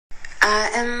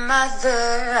I am mother,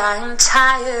 I am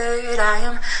tired, I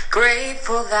am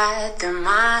grateful that they're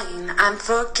mine. I'm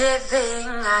forgiving,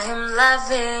 I am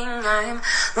loving, I am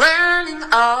learning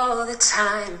all the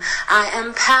time. I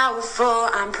am powerful,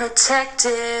 I'm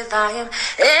protective, I am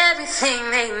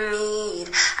everything they need.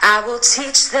 I will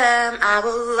teach them, I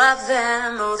will love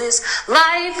them, oh, this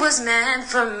life was meant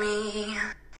for me.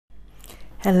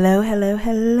 Hello,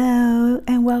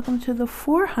 and welcome to the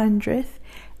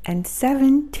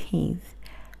 417th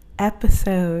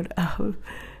episode of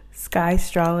Sky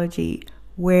Astrology,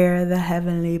 Where the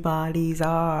Heavenly Bodies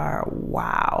Are.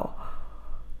 Wow.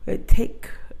 It took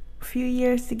a few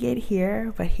years to get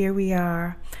here, but here we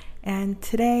are. And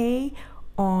today,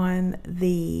 on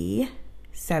the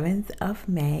 7th of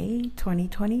May,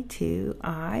 2022,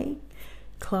 I,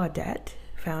 Claudette,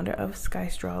 founder of Sky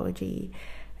Astrology,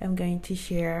 I'm going to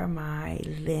share my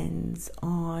lens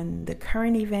on the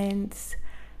current events,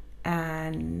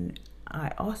 and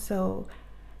I also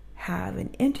have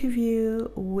an interview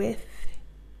with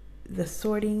the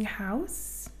Sorting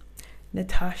House,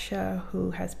 Natasha,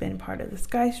 who has been part of the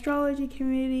Sky Astrology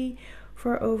community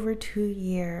for over 2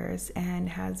 years and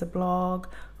has a blog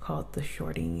called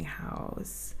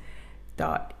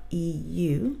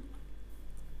thesortinghouse.eu.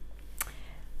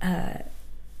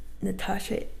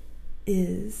 Natasha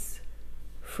is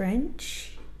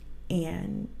French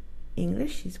and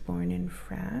English. She's born in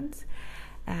France,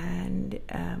 and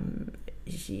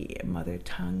she mother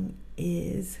tongue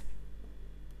is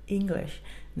English.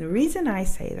 And the reason I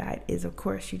say that is, of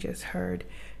course, you just heard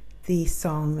the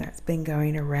song that's been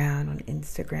going around on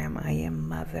Instagram, I Am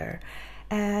Mother.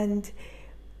 And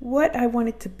what I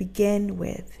wanted to begin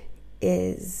with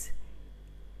is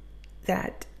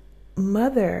that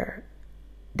mother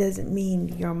doesn't mean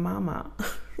your mama.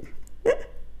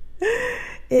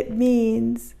 It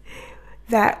means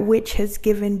that which has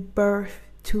given birth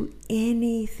to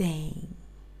anything.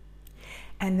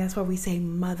 And that's why we say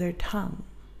mother tongue,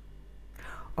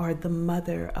 or the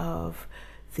mother of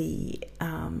the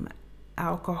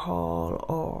alcohol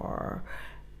or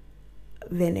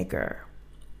vinegar.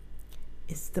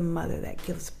 It's the mother that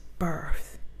gives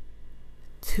birth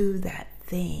to that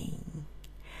thing.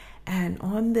 And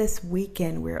on this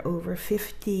weekend, where over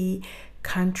 50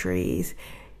 countries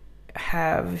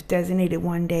have designated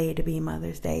one day to be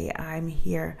Mother's Day, I'm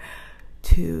here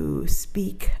to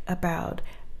speak about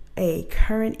a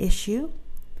current issue,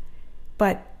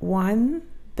 but one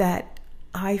that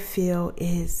I feel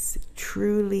is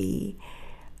truly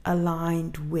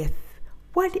aligned with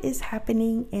what is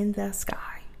happening in the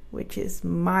sky, which is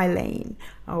my lane.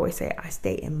 I always say I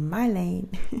stay in my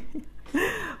lane.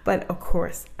 But of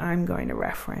course, I'm going to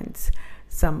reference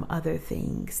some other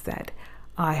things that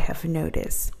I have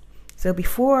noticed. So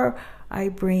before I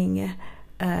bring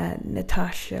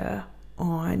Natasha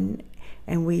on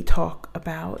and we talk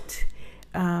about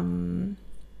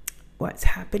what's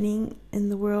happening in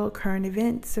the world, current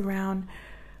events around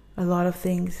a lot of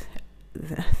things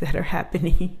that are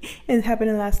happening and happened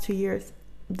in the last 2 years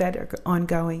that are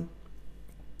ongoing,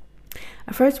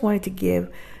 I first wanted to give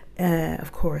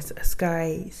of course, a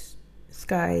sky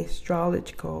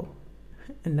astrological,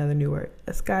 another new word,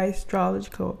 a sky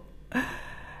astrological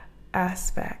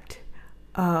aspect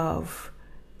of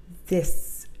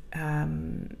this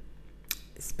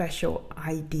special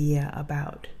idea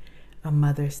about a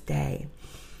Mother's Day.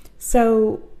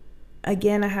 So,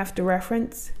 again, I have to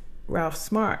reference Ralph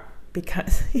Smart,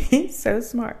 because he's so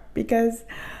smart, because,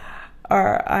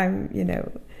 or I'm,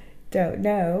 don't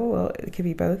know, well, it could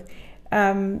be both.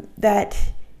 That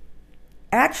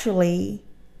actually,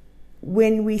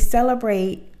 when we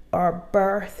celebrate our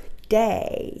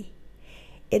birthday,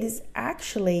 it is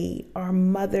actually our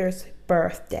mother's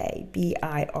birthday, birth,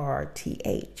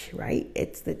 right?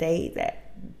 It's the day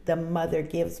that the mother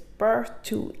gives birth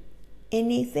to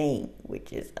anything,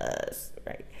 which is us,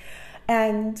 right?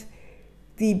 And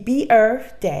the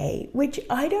birthday, which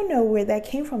I don't know where that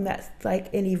came from. That's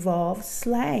like an evolved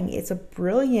slang. It's a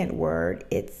brilliant word.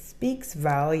 It speaks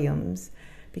volumes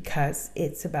because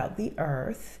it's about the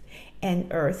earth, and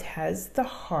earth has the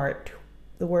heart,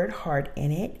 the word heart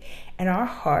in it, and our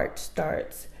heart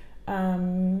starts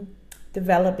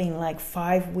developing like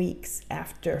 5 weeks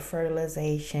after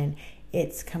fertilization.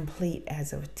 It's complete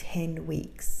as of 10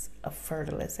 weeks of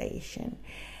fertilization.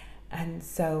 And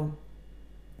so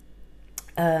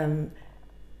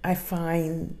I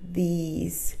find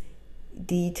these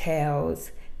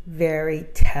details very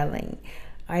telling.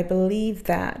 I believe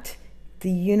that the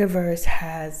universe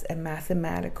has a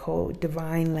mathematical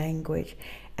divine language,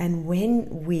 and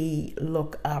when we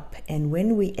look up and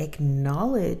when we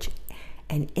acknowledge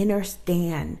and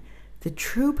understand the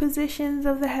true positions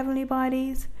of the heavenly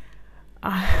bodies,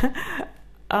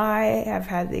 I have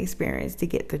had the experience to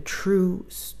get the true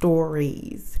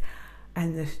stories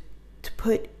and to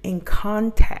put in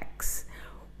context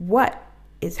what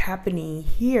is happening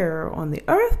here on the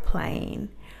earth plane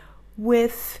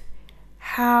with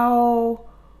how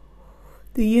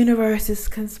the universe is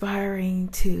conspiring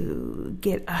to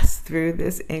get us through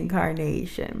this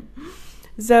incarnation.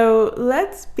 So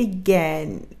let's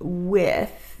begin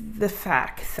with the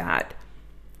fact that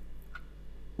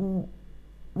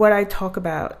what I talk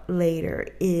about later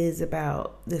is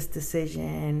about this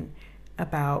decision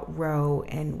about Roe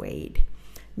and Wade.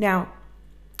 Now,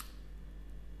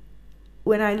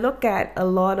 when I look at a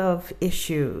lot of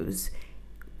issues,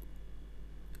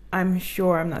 I'm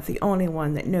sure I'm not the only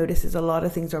one that notices a lot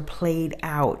of things are played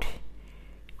out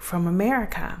from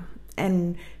America.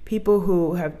 And people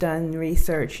who have done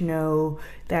research know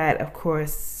that, of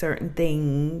course, certain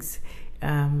things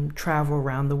travel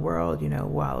around the world.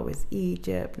 While it was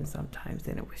Egypt, and sometimes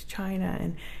then it was China,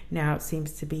 and now it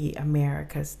seems to be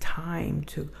America's time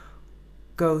to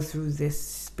go through this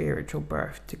spiritual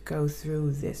birth, to go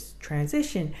through this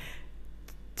transition,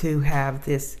 to have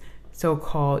this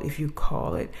so-called, if you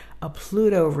call it, a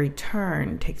Pluto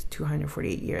return. Takes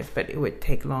 248 years, but it would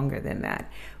take longer than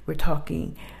that. We're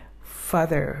talking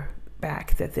further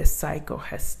back that this cycle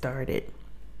has started.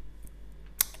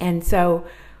 And so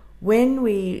when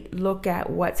we look at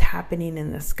what's happening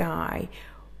in the sky,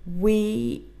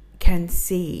 we can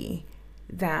see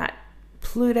that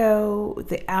Pluto,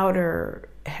 the outer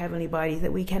heavenly bodies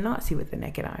that we cannot see with the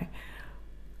naked eye,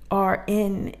 are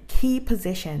in key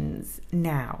positions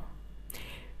now.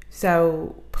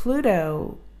 So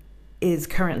Pluto is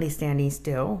currently standing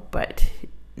still, but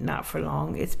not for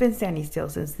long. It's been standing still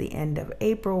since the end of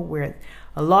April, where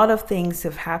a lot of things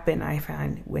have happened, I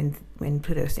found, when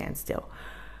Pluto stands still.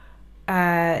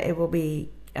 It will be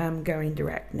going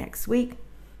direct next week.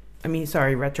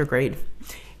 Retrograde.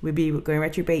 We'll be going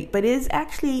retrograde, but it is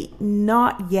actually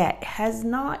not yet, has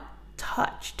not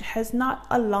touched, has not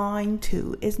aligned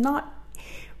to, is not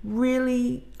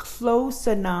really close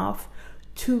enough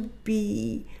to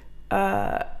be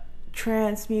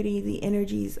transmuting the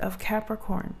energies of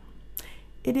Capricorn.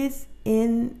 It is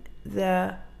in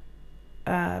the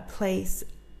place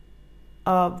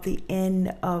of the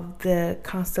end of the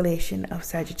constellation of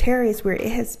Sagittarius, where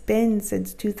it has been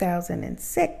since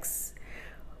 2006,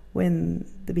 when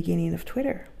the beginning of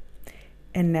Twitter.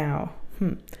 And now,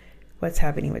 what's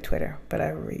happening with Twitter? But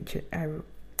I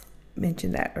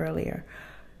mentioned that earlier.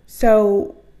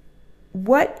 So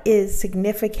what is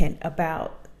significant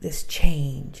about this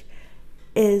change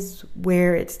is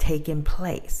where it's taken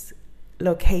place.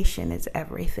 Location is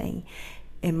everything,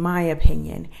 in my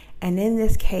opinion. And in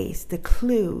this case, the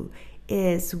clue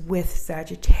is with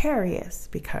Sagittarius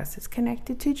because it's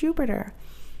connected to Jupiter.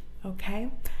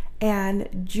 Okay?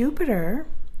 And Jupiter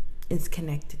is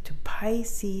connected to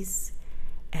Pisces,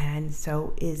 and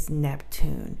so is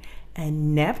Neptune.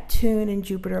 And Neptune and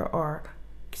Jupiter are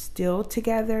still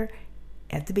together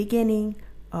at the beginning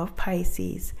of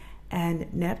Pisces,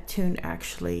 and Neptune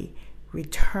actually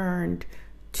returned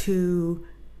to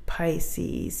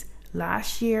Pisces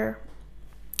last year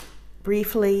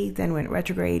briefly, then went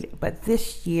retrograde, but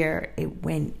this year it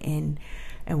went in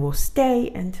and will stay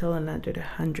until another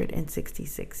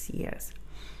 166 years.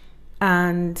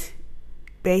 And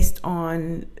based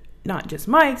on not just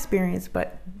my experience,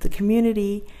 but the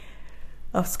community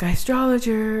of sky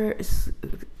astrologers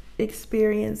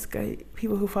experience,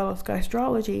 people who follow sky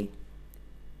astrology,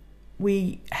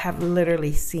 we have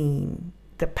literally seen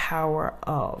the power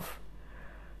of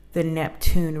the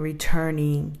Neptune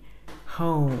returning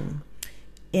home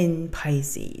in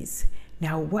Pisces.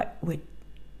 Now, what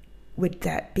would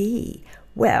that be?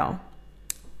 Well,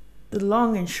 the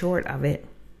long and short of it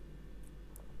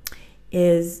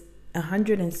is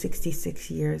 166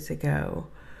 years ago,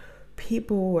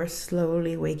 people were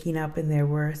slowly waking up, and there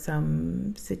were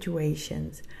some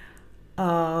situations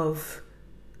of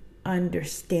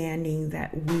understanding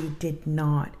that we did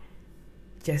not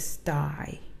just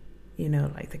die,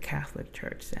 like the Catholic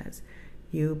Church says.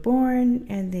 You born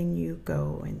and then you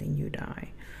go and then you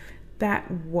die.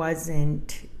 That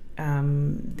wasn't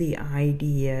the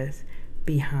ideas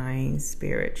behind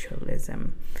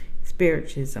spiritism.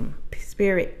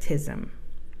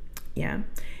 Yeah.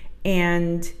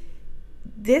 And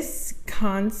this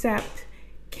concept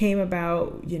came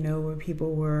about, when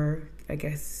people were, I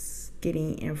guess,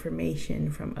 getting information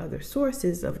from other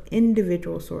sources, of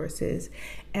individual sources,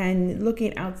 and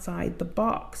looking outside the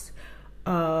box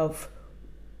of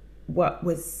what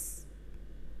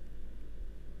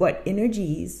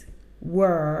energies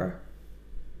were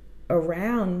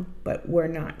around but were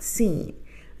not seen.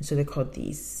 And so they're called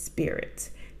these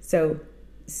spirits. So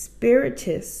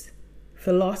Spiritist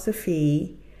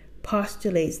philosophy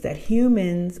postulates that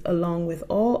humans, along with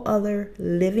all other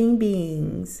living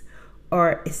beings,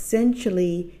 are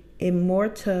essentially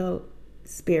immortal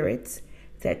spirits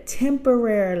that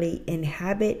temporarily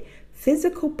inhabit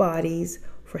physical bodies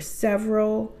for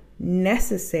several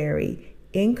necessary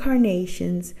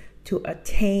incarnations to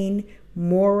attain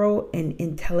moral and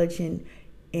intelligent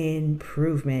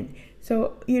improvement.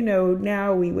 So,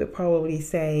 now we would probably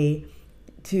say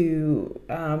to,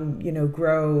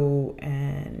 grow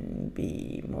and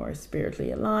be more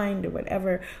spiritually aligned or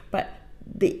whatever. But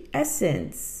the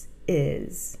essence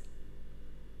is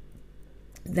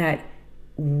that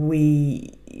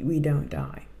we don't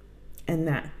die, and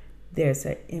that there's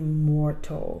an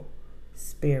immortal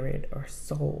spirit or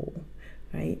soul,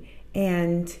 right?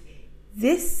 And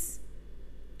this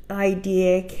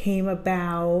idea came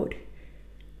about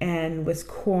and was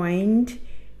coined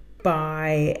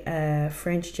by a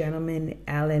French gentleman,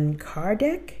 Allan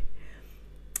Kardec,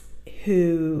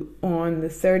 who on the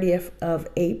 30th of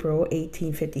April,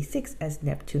 1856, as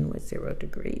Neptune was 0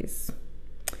 degrees,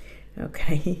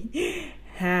 okay,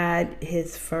 had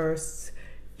his first,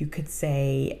 you could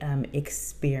say,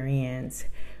 experience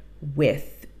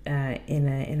with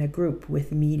in a group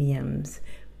with mediums,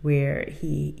 where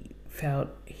he felt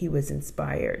he was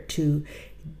inspired to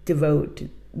devote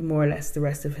more or less the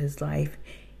rest of his life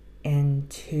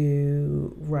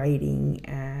into writing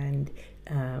and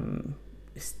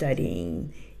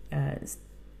studying and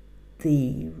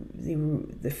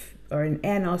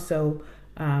also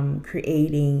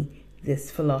creating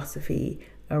this philosophy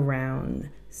around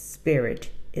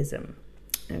spiritism.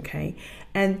 Okay,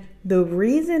 and the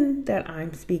reason that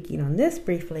I'm speaking on this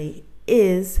briefly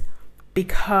is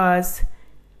because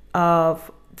of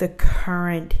the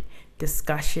current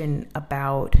discussion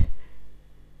about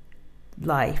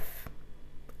life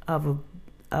of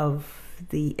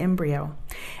the embryo,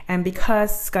 and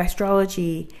because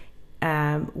skystrology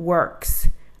works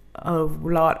a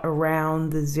lot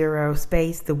around the zero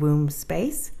space, the womb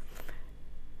space.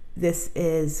 This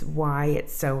is why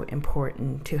it's so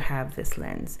important to have this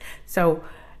lens. So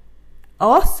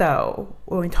also,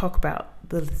 when we talk about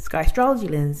the skystrology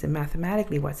lens and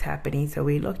mathematically what's happening, so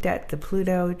we looked at the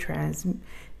Pluto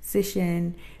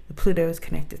transition. The Pluto is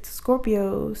connected to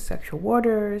Scorpio, sexual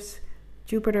waters,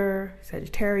 Jupiter,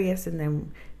 Sagittarius, and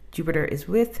then Jupiter is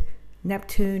with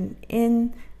Neptune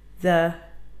in the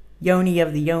yoni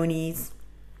of the yonis,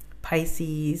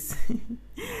 Pisces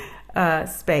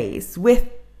space, with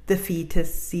the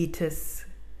cetus,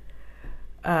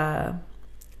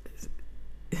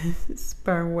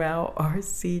 sperm whale or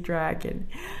sea dragon.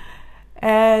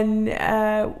 And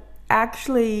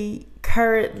actually,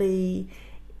 currently,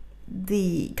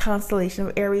 the constellation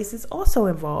of Aries is also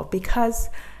involved, because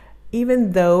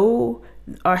even though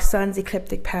our sun's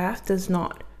ecliptic path does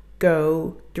not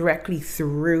go directly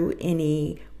through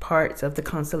any parts of the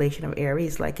constellation of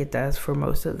Aries like it does for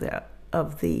most of the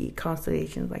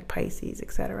constellations like Pisces,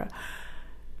 etc.,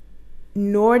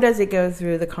 nor does it go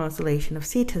through the constellation of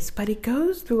Cetus, but it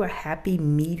goes through a happy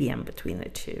medium between the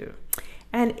two.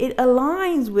 And it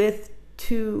aligns with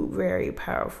two very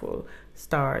powerful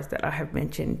stars that I have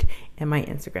mentioned in my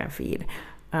Instagram feed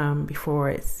before.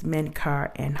 It's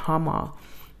Menkar and Hamal.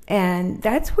 And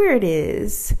that's where it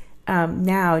is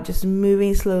now, just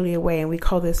moving slowly away. And we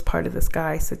call this part of the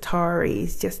sky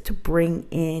Sataris, just to bring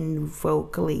in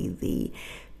vocally the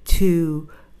two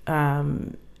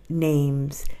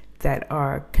names that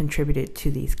are contributed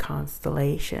to these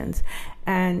constellations.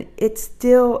 And it's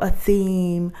still a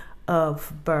theme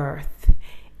of birth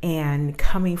and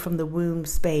coming from the womb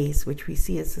space, which we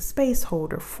see as a space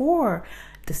holder for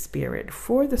the spirit,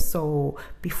 for the soul,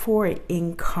 before it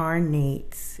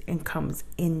incarnates and comes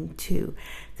into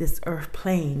this earth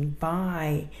plane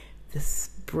by the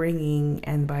bringing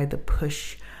and by the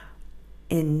push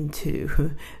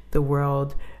into the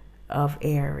world of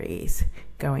Aries,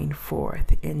 going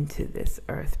forth into this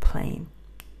earth plane.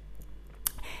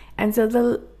 And so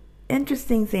the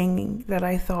interesting thing that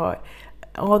I thought,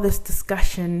 all this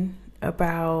discussion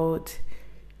about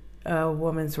a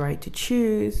woman's right to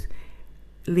choose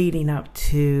leading up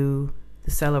to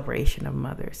the celebration of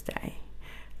Mother's Day.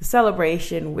 The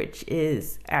celebration, which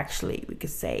is actually, we could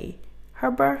say,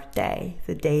 her birthday,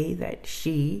 the day that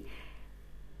she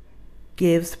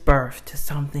gives birth to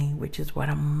something, which is what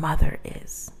a mother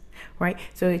is, right?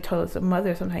 So they told us a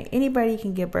mother, sometimes anybody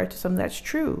can give birth to something. That's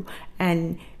true.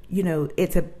 And you know,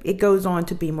 it goes on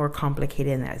to be more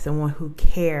complicated than that. Someone who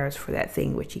cares for that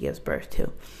thing which he gives birth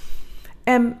to.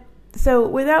 And So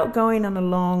without going on a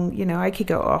long, I could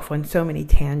go off on so many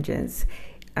tangents.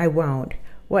 I won't.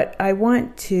 What I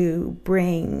want to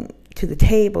bring to the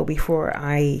table before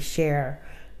I share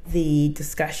the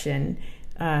discussion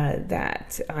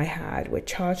that I had with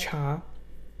Cha Cha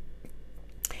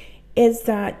is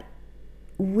that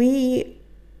we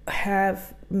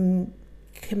have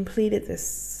completed this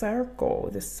cycle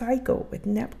with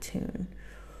Neptune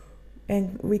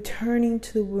and returning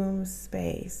to the womb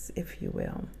space, if you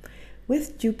will,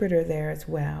 with Jupiter there as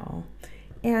well.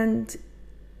 And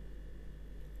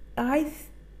I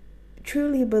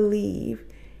truly believe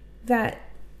that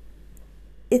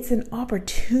it's an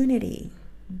opportunity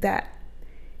that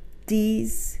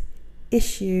these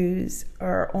issues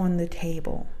are on the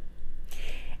table.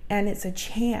 And it's a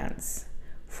chance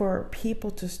for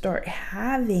people to start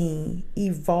having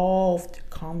evolved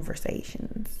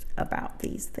conversations about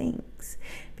these things,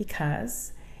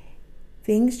 because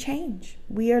things change.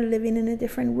 We are living in a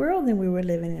different world than we were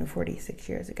living in 46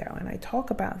 years ago. And I talk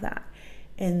about that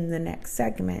in the next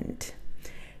segment.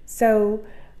 So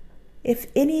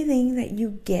if anything that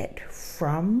you get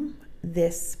from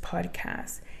this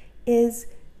podcast is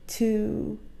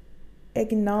to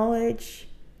acknowledge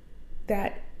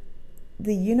that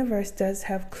the universe does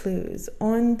have clues.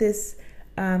 On this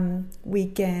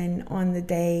weekend, on the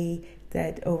day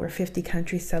that over 50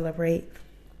 countries celebrate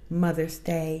Mother's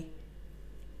Day,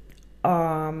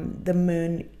 the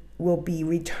moon will be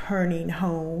returning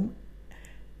home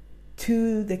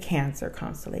to the Cancer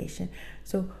constellation.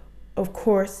 So, of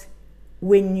course,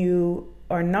 when you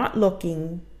are not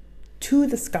looking to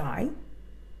the sky,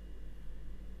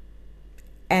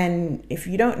 and if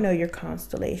you don't know your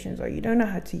constellations or you don't know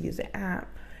how to use an app,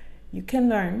 you can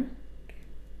learn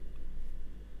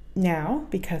now,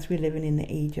 because we're living in the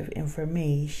age of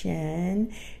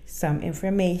information. Some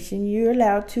information you're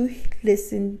allowed to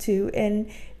listen to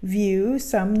and view,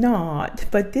 some not,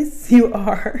 but this you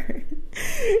are.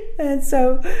 And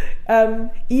so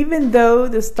even though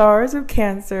the stars of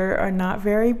Cancer are not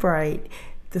very bright,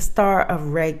 the star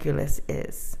of Regulus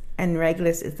is. And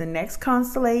Regulus is the next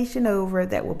constellation over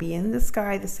that will be in the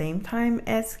sky the same time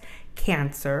as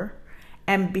Cancer.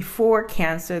 And before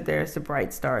Cancer, there's the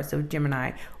bright stars of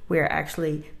Gemini, where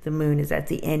actually the moon is at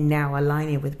the end now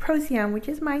aligning with Procyon, which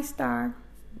is my star.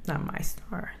 Not my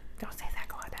star. Don't say that,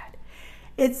 God.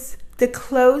 It's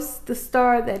the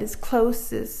star that is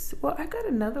closest. Well, I got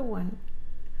another one.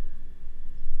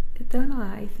 Don't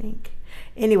I think.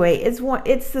 Anyway,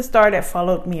 it's the star that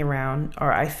followed me around,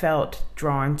 or I felt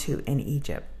drawn to in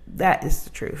Egypt. That is the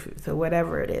truth. So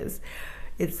whatever it is,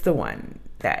 it's the one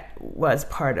that was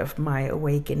part of my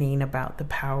awakening about the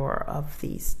power of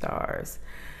these stars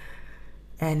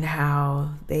and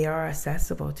how they are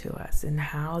accessible to us, and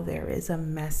how there is a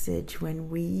message when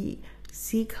we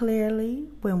see clearly,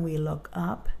 when we look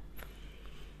up.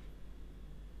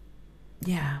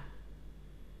 Yeah.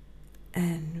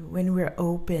 And when we're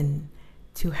open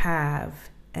to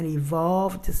have an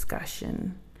evolved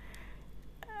discussion,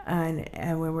 and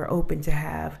when we're open to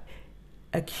have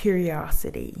a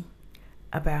curiosity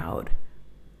about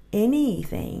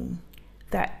anything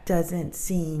that doesn't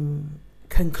seem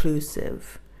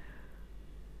conclusive,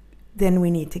 then we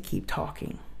need to keep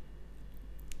talking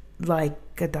like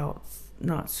adults,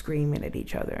 not screaming at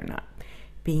each other, not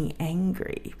being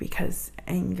angry, because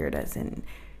anger doesn't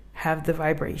have the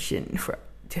vibration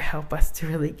to help us to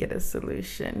really get a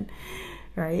solution,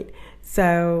 right?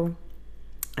 So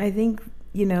I think,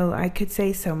 I could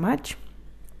say so much.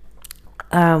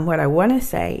 What I want to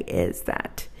say is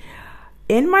that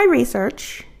in my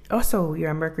research, also,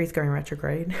 Mercury's going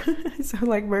retrograde. So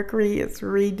like Mercury is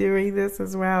redoing this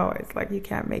as well. It's like you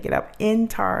can't make it up in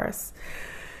Taurus,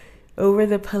 over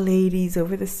the Pleiades,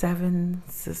 over the Seven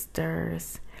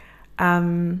Sisters.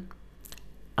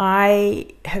 I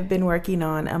have been working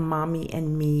on a Mommy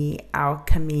and Me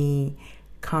alchemy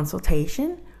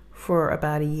consultation for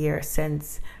about a year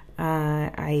since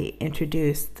I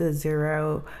introduced the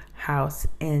Zero House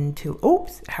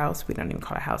house, we don't even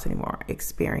call it house anymore,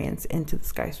 experience into the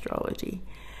Sky Astrology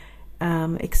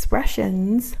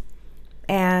expressions.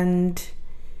 And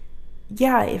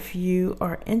yeah, if you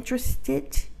are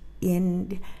interested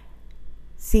in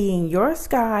seeing your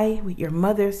sky with your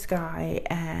mother's sky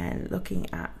and looking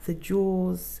at the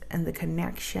jewels and the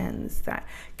connections that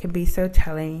can be so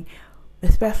telling,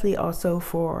 especially also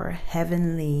for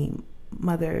heavenly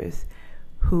mothers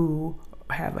who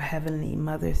have a heavenly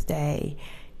Mother's Day,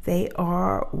 they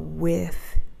are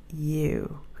with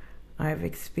you. I've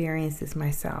experienced this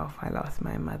myself. I lost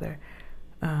my mother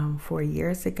 4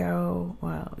 years ago.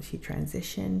 Well, she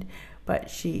transitioned, but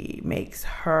she makes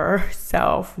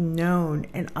herself known.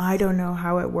 And I don't know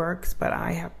how it works, but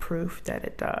I have proof that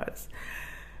it does.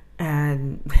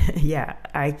 And yeah,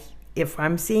 if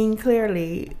I'm seeing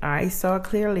clearly, I saw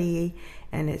clearly,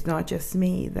 and it's not just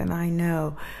me, then I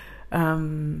know,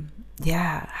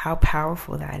 how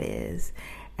powerful that is.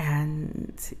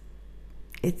 And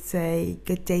it's a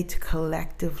good day to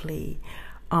collectively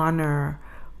honor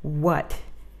what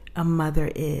a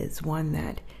mother is, one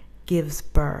that gives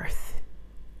birth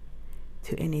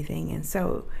to anything. And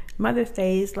so Mother's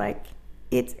Day is like,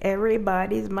 it's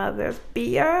everybody's mother's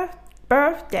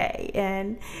birthday,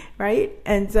 and right?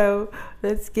 And so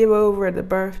let's give over the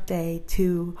birthday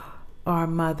to our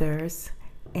mothers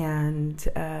and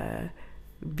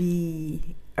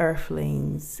be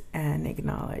earthlings and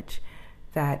acknowledge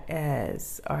that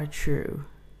as our true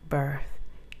birth,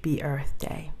 be Earth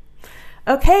Day.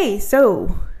 Okay,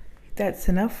 so that's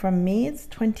enough from me. It's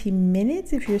 20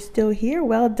 minutes. If you're still here,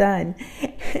 well done.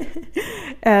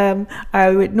 I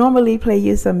would normally play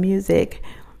you some music,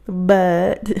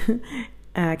 but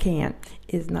I can't.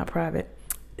 It's not private.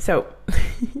 So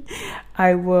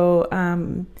I will,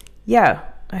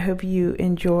 I hope you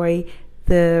enjoy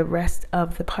the rest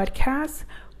of the podcast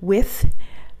with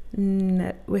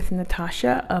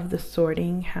Natasha of The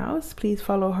Sorting House. Please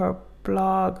follow her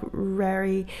blog,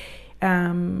 very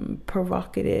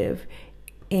provocative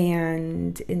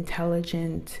and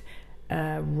intelligent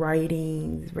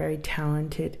writing, very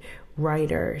talented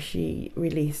writer. She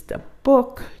released a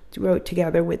book, wrote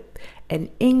together with an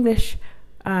English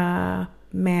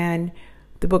man.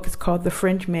 The book is called The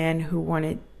English Man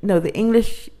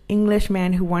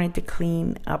Who Wanted to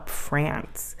Clean Up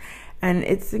France. And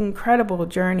it's an incredible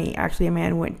journey. Actually, a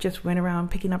man just went around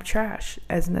picking up trash,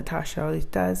 as Natasha always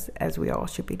does, as we all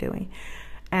should be doing.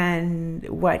 And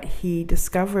what he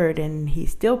discovered, and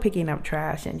he's still picking up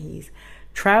trash, and he's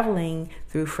traveling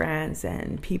through France,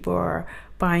 and people are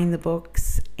buying the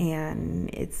books, and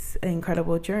it's an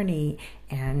incredible journey.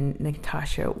 And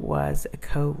Natasha was a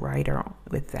co-writer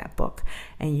with that book.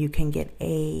 And you can get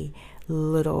a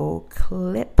little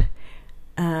clip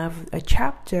of a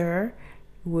chapter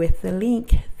with the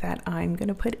link that I'm going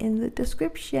to put in the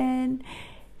description.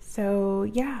 So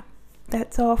yeah,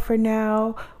 that's all for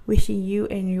now. Wishing you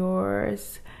and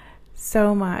yours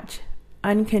so much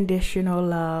unconditional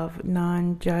love,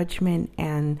 non-judgment,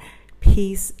 and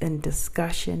peace and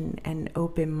discussion and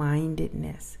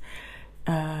open-mindedness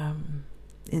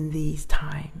in these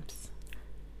times.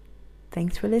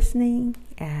 Thanks for listening,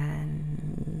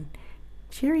 and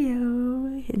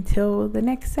cheerio. Until the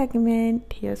next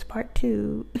segment, here's part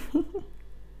 2.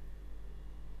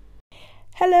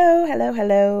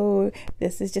 Hello.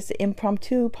 This is just an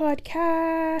impromptu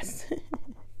podcast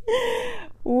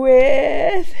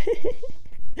with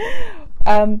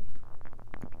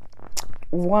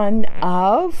one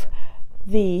of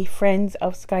the Friends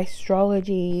of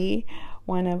Skystrology,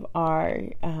 one of our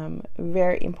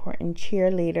very important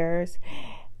cheerleaders,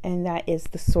 and that is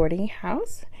The Sorting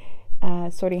House.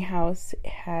 Sorting House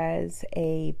has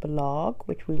a blog,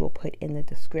 which we will put in the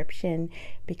description,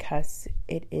 because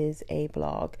it is a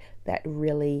blog that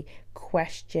really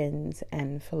questions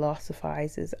and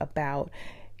philosophizes about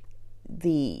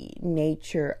the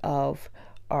nature of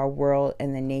our world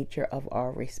and the nature of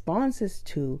our responses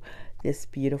to this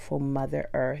beautiful Mother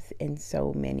Earth in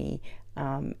so many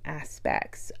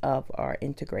aspects of our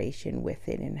integration with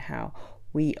it, and how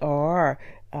we are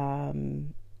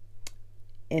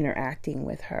interacting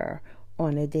with her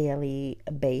on a daily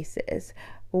basis.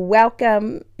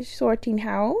 Welcome, Sorting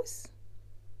House.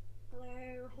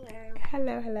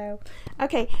 Hello.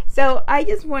 Okay, so I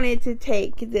just wanted to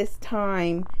take this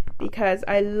time because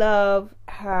I love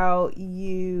how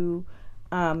you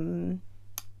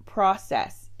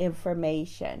process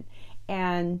information,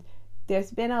 and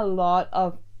there's been a lot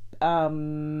of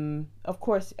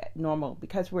course, normal,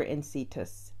 because we're in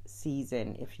Cetus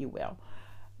season, if you will.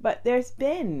 But there's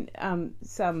been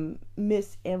some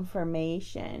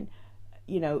misinformation,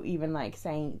 even like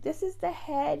saying, this is the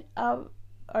head of,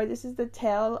 or this is the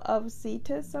tail of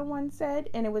Cetus, someone said,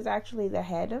 and it was actually the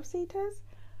head of Cetus.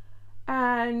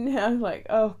 And I was like,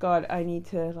 oh God, I need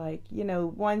to,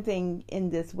 one thing in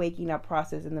this waking up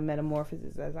process and the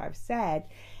metamorphosis, as I've said,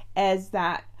 is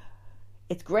that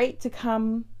it's great to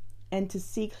come and to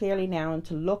see clearly now and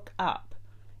to look up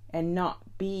and not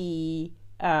be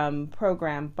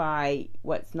programmed by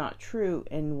what's not true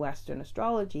in Western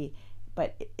astrology.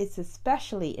 But it's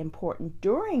especially important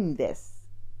during this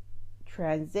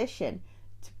transition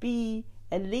to be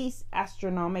at least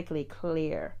astronomically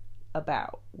clear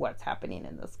about what's happening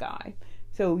in the sky,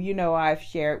 So, I've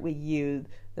shared with you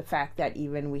the fact that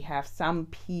even we have some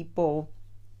people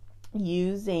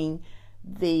using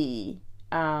the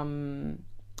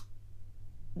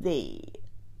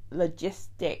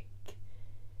logistic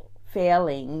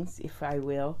failings, if I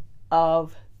will,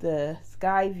 of the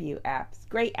Skyview apps.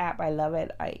 Great app, I love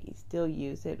it. I still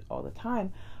use it all the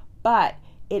time. But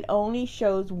it only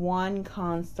shows one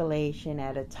constellation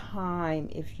at a time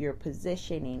if you're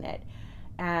positioning it.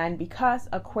 And because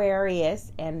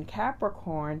Aquarius and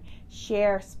Capricorn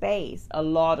share space, a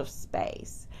lot of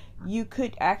space, you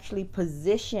could actually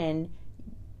position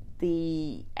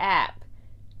the app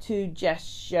to just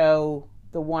show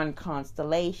the one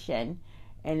constellation.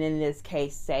 And in this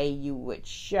case, say you would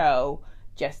show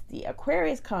just the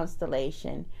Aquarius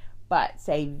constellation, but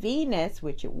say Venus,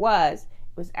 which it was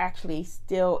actually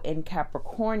still in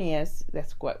Capricornius.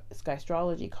 That's what Sky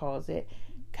Astrology calls it,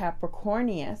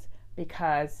 Capricornius,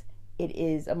 because it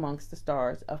is amongst the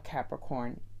stars of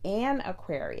Capricorn and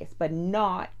Aquarius, but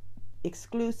not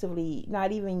exclusively,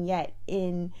 not even yet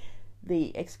in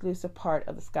the exclusive part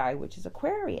of the sky, which is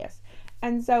Aquarius.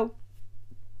 And so,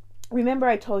 remember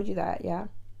I told you that, yeah?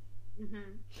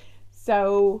 Mm-hmm.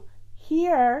 So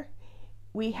here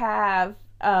we have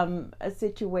a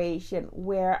situation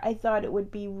where I thought it would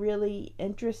be really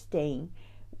interesting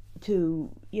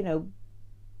to,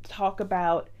 talk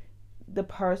about the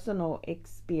personal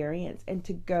experience and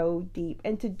to go deep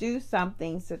and to do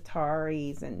something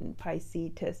Sagittarius and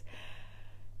Pisces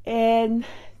in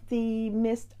the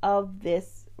midst of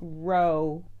this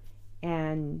row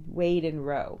and Wade and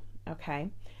Roe. Okay,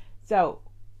 so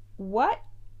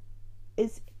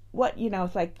it's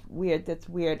like weird. That's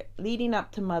weird. Leading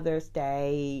up to Mother's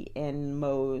Day in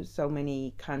so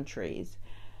many countries,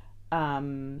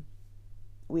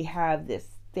 we have this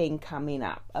thing coming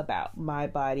up about my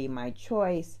body, my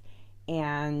choice,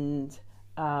 and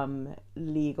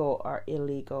legal or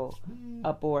illegal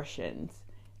abortions,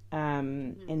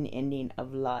 and the ending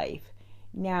of life.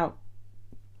 Now,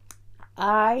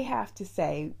 I have to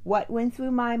say, what went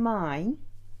through my mind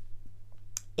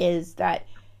is that,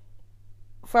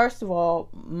 first of all,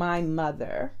 my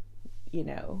mother,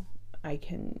 I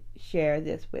can share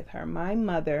this with her. My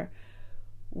mother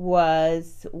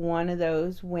was one of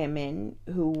those women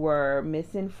who were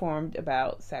misinformed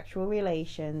about sexual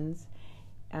relations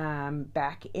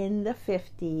back in the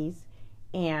 50s.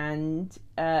 And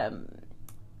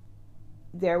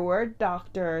there were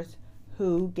doctors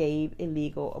who gave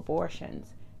illegal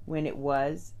abortions when it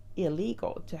was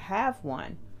illegal to have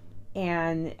one.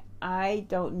 And I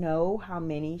don't know how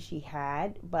many she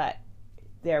had, but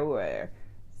there were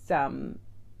some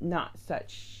not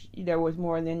such. There was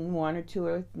more than one or two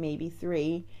or maybe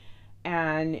three.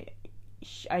 And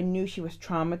I knew she was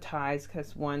traumatized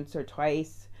because once or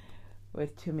twice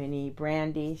with too many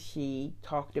brandy, she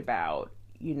talked about,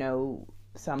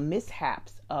 some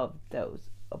mishaps of those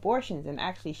abortions. And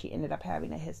actually she ended up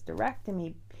having a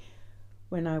hysterectomy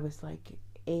when I was like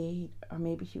 8, or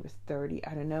maybe she was 30,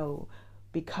 I don't know,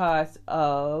 because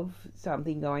of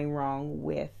something going wrong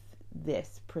with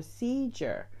this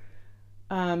procedure.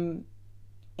 And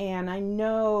I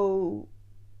know,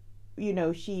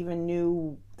 she even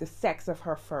knew the sex of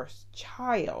her first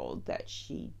child that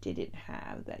she didn't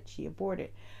have, that she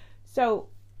aborted. So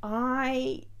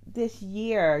I, this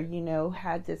year,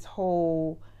 had this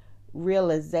whole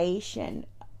realization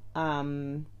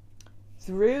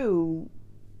through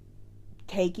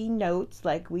taking notes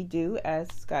like we do as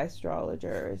sky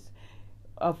astrologers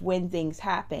of when things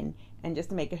happen. And just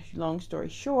to make a long story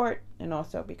short, and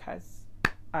also because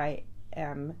I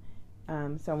am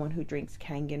someone who drinks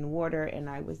Kangen water, and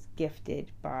I was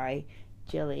gifted by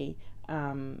Jilly,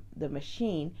 the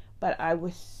machine, but I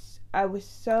was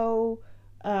so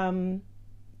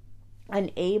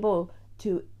unable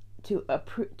to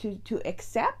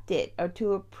accept it or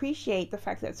to appreciate the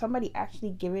fact that somebody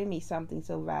actually giving me something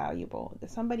so valuable,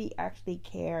 that somebody actually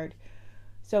cared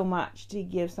so much to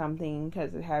give something,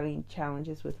 because of having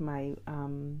challenges with my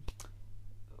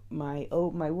my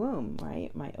womb,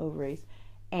 right, my ovaries.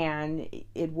 And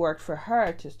it worked for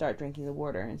her to start drinking the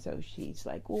water. And so she's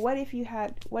like, well, what if you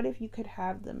could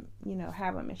have them,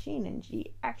 have a machine? And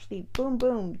she actually,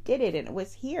 boom, did it. And it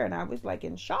was here. And I was like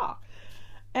in shock.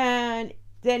 And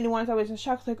then once I was in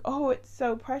shock, I was like, oh, it's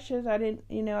so precious. I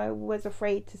didn't, I was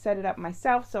afraid to set it up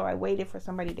myself. So I waited for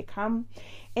somebody to come.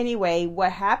 Anyway,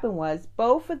 what happened was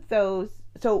both of those.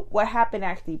 So what happened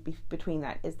actually between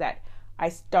that is that I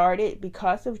started,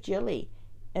 because of Jilly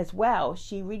as well,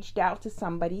 she reached out to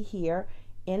somebody here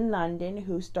in London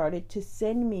who started to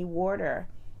send me water.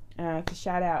 To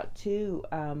shout out to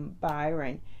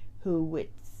Byron, who would,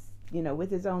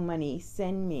 with his own money,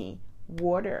 send me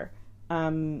water,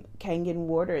 Kangen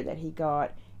water that he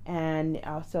got. And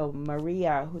also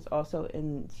Maria, who's also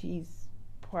she's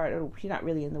not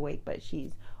really in the wake, but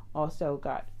she's also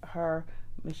got her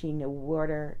machine, the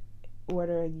water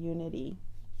unity.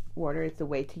 Water is the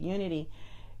way to unity.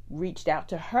 Reached out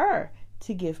to her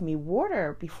to give me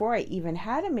water before I even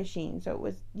had a machine. So it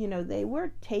was, they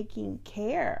were taking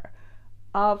care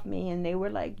of me, and they were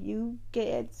like, you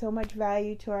get so much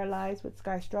value to our lives with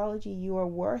Sky Astrology. You are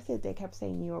worth it. They kept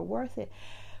saying you are worth it.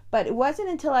 But it wasn't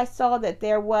until I saw that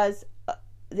there was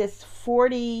this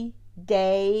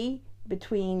 40-day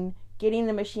between getting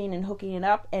the machine and hooking it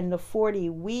up and the 40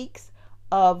 weeks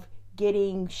of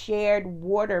getting shared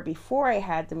water before I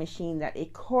had the machine that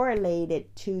it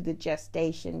correlated to the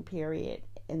gestation period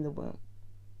in the womb.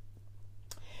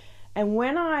 And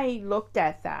when I looked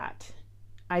at that,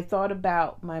 I thought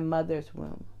about my mother's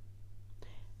womb.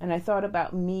 And I thought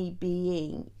about me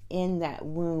being in that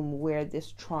womb where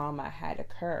this trauma had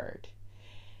occurred.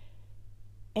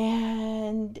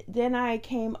 And then I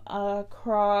came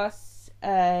across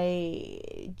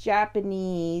a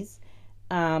Japanese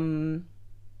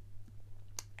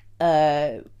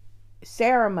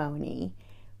ceremony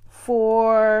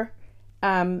for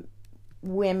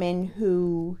women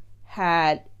who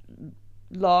had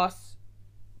lost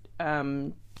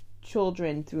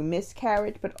children through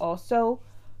miscarriage, but also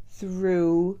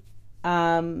through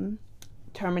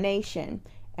termination.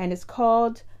 And it's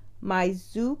called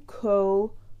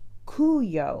Maizuko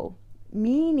Kuyo,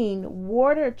 meaning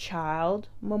Water Child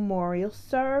Memorial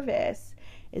Service.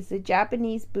 It's a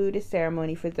Japanese Buddhist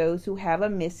ceremony for those who have a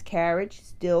miscarriage,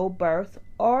 stillbirth,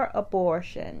 or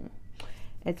abortion.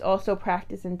 It's also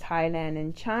practiced in Thailand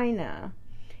and China.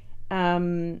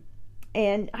 And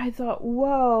I thought,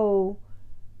 whoa,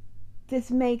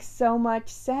 this makes so much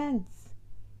sense.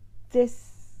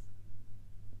 This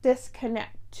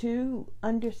disconnect to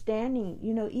understanding,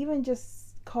 even just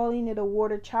calling it a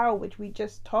water child, which we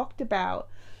just talked about,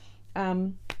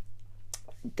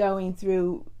 going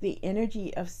through the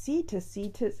energy of Cetus.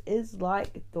 Cetus is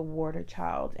like the water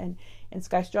child. And in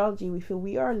Sky Astrology, we feel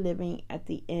we are living at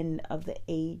the end of the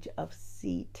age of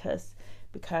Cetus,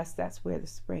 because that's where the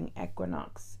spring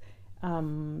equinox,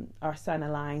 our sun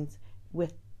aligns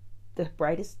with the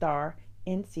brightest star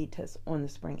in Cetus on the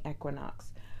spring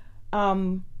equinox.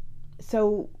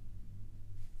 So,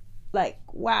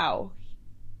 wow,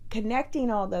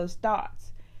 connecting all those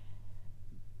dots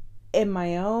in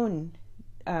my own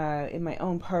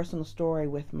personal story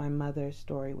with my mother's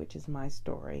story, which is my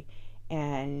story,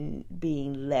 and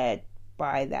being led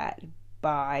by that,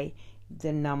 by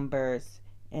the numbers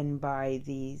and by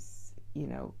these,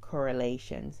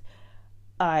 correlations.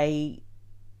 I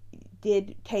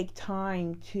did take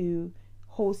time to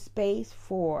hold space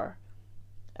for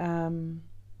the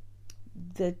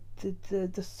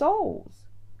souls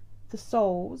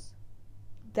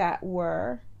that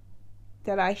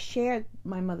I shared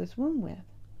my mother's womb with.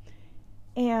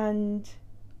 And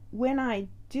when I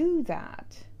do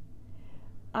that,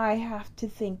 I have to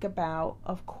think about,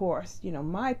 of course,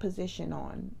 my position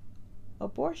on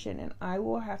abortion. And I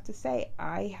will have to say,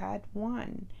 I had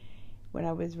one when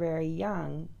I was very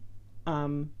young.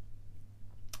 And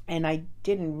I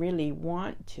didn't really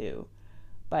want to.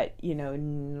 But, a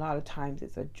lot of times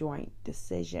it's a joint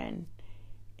decision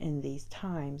in these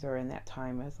times, or in that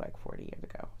time, it was like 40 years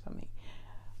ago, something.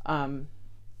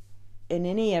 In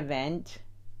any event,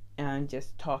 and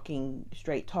just talking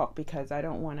straight talk, because I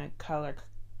don't want to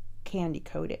candy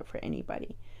coat it for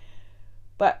anybody.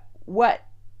 But what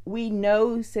we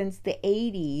know since the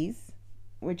 80s,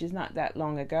 which is not that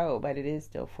long ago, but it is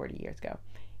still 40 years ago,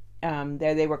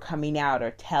 they were coming out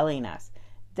or telling us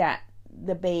that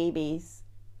the baby's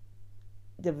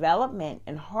development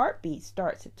and heartbeat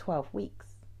starts at 12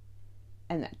 weeks,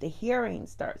 and that the hearing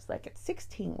starts at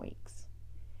 16 weeks.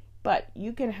 But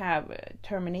you can have a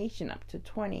termination up to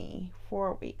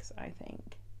 24 weeks, I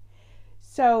think.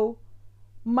 So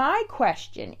my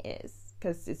question is,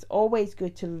 because it's always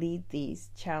good to lead these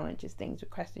challenges, things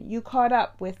with questions. You caught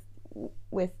up with,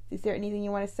 is there anything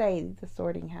you want to say, the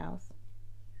Sorting House?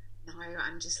 No,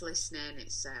 I'm just listening.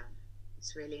 It's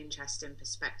really interesting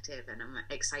perspective, and I'm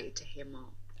excited to hear more.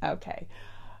 Okay.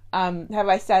 Have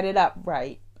I set it up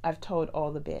right? I've told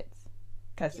all the bits,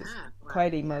 because it's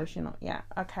quite emotional. Yeah.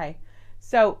 Okay.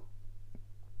 So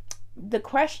the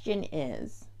question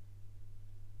is,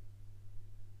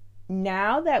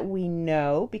 now that we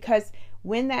know, because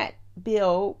when that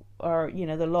bill, or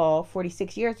the law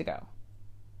 46 years ago,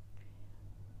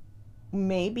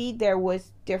 maybe there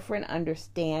was different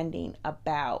understanding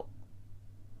about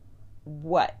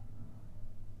what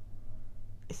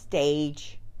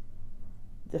stage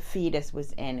the fetus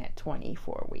was in at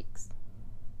 24 weeks.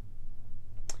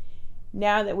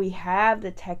 Now that we have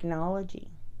the technology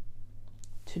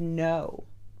to know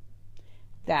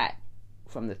that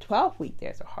from the 12th week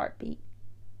there's a heartbeat,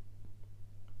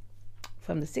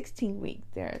 from the 16th week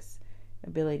there's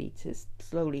ability to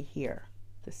slowly hear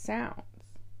the sounds.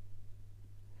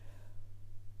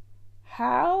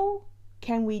 How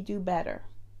can we do better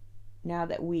now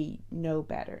that we know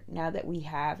better, now that we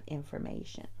have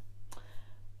information?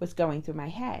 What's going through my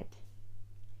head?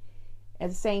 At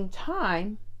the same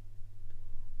time,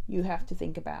 you have to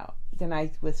think about, then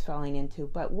I was falling into,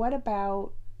 but what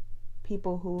about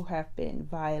people who have been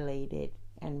violated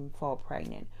and fall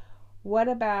pregnant? What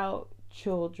about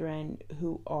children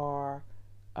who are,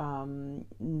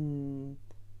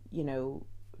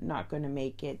 not going to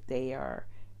make it? They are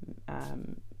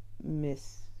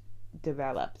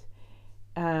misdeveloped.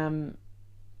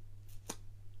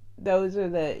 Those are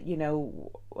the,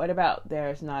 what about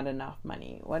there's not enough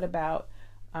money? What about,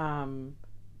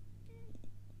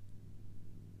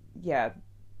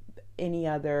 any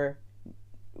other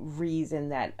reason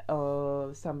that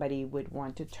somebody would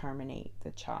want to terminate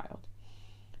the child?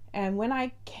 And when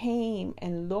I came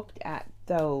and looked at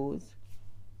those,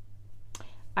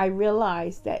 I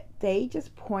realized that they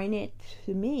just pointed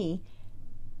to me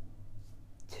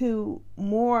to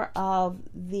more of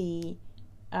the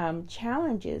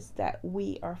challenges that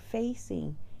we are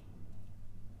facing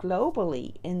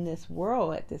globally in this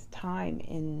world at this time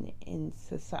in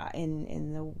society,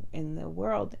 in the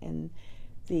world, in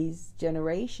these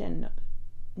generation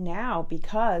now,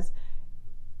 because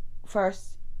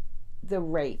first the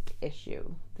rape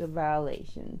issue, the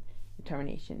violation, the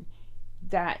termination,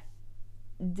 that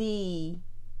the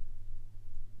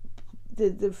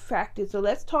fact is, so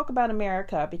let's talk about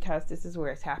America, because this is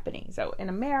where it's happening. So in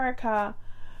America,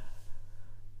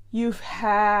 you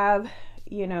have,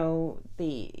 the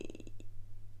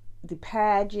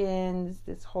pageants,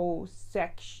 this whole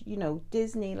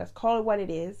Disney, let's call it what it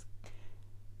is,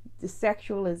 the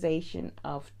sexualization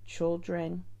of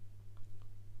children.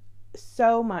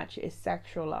 So much is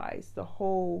sexualized. The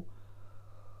whole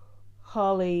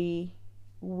Holly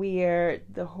weird,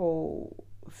 the whole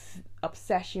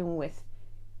obsession with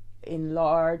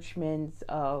enlargements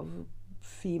of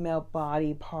female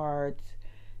body parts.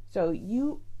 So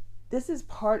this is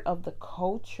part of the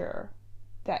culture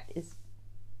that has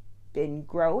been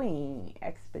growing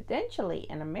exponentially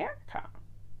in America,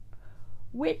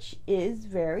 which is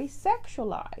very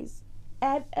sexualized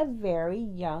at a very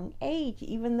young age.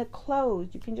 Even the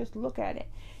clothes, you can just look at it.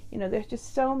 There's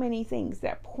just so many things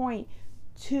that point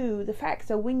to the fact.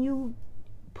 So when you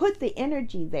put the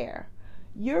energy there,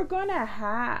 you're going to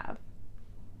have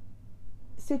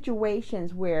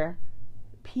situations where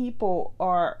people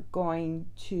are going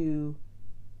to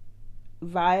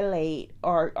violate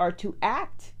or to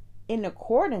act in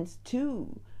accordance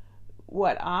to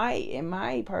what in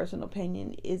my personal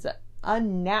opinion, is an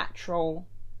unnatural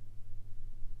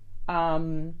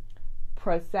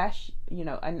process,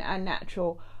 an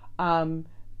unnatural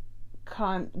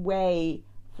way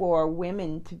for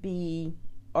women to be,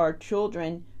 or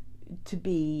children to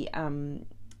be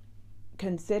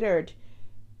considered.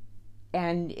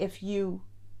 And if you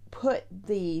put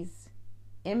these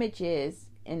images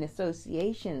and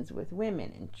associations with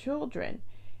women and children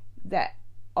that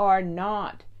are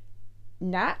not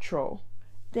natural,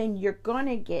 then you're going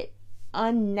to get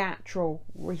unnatural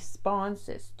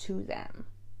responses to them,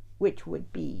 which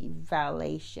would be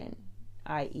violation,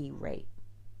 i.e. rape.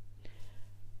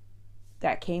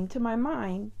 That came to my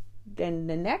mind. Then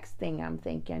the next thing I'm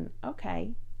thinking,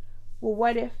 okay, well,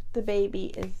 what if the baby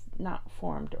is not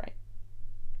formed right?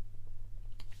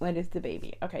 What is the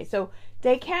baby? Okay, so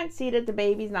they can't see that the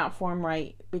baby's not formed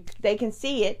right. They can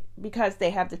see it because they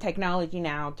have the technology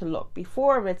now to look.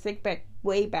 Before, let's think back,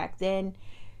 way back then,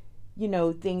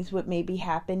 things would maybe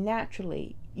happen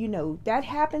naturally. That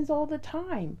happens all the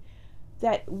time.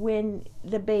 That when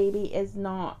the baby is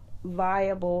not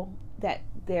viable, that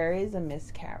there is a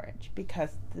miscarriage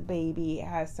because the baby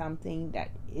has something that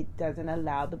it doesn't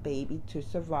allow the baby to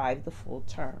survive the full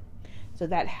term. So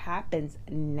that happens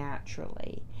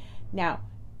naturally. Now,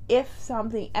 if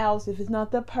something else, if it's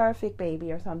not the perfect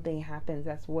baby or something happens,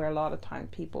 that's where a lot of times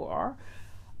people are,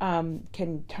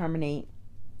 can terminate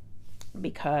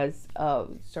because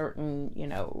of certain,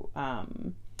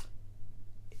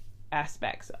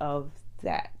 aspects of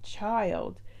that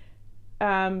child.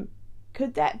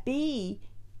 Could that be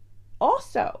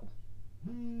also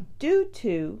due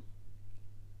to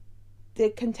the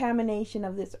contamination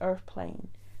of this earth plane?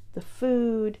 The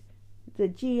food, the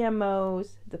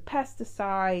GMOs, the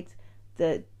pesticides,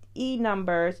 the E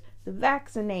numbers, the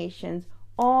vaccinations,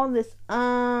 all this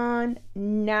unnatural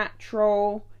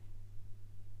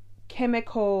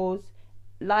chemicals,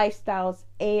 lifestyles,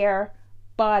 air,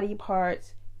 body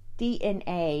parts,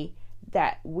 DNA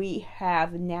that we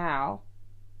have now,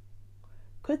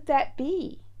 could that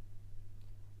be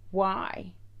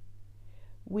why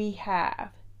we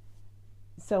have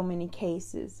so many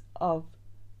cases of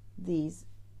these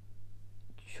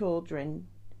children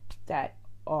that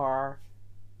are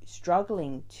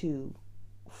struggling to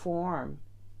form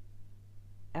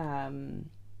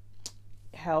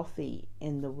healthy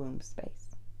in the womb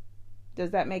space?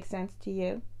 Does that make sense to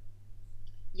you?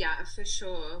 Yeah, for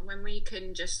sure. When we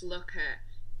can just look at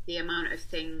the amount of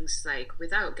things, like,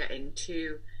 without getting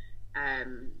too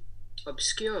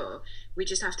obscure, we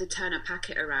just have to turn a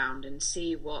packet around and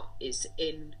see what is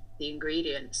in the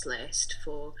ingredients list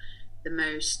for the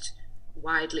most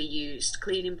widely used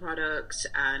cleaning products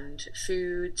and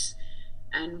foods.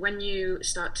 And when you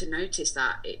start to notice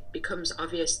that, it becomes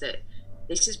obvious that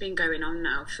this has been going on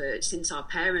now since our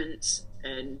parents,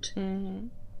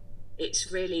 and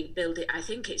it's really building. I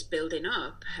think it's building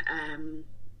up.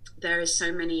 There is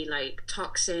so many like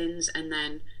toxins, and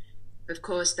then of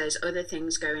course there's other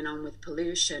things going on with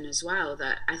pollution as well,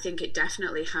 that I think it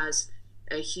definitely has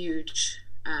a huge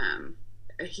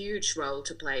role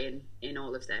to play in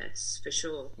all of this, for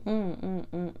sure.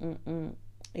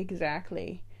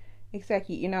 Exactly.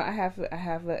 You know, I have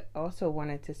also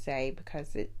wanted to say,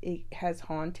 because it has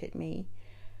haunted me.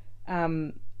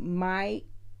 My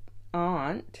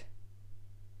aunt,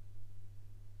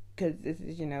 because this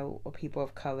is, you know, a people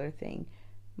of color thing.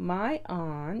 My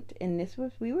aunt, and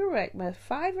we were like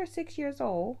 5 or 6 years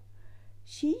old.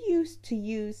 She used to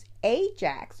use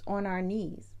Ajax on our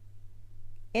knees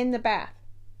in the bath.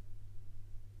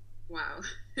 Wow.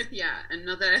 Yeah,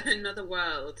 another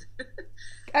world.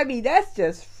 I mean, that's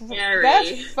just scary.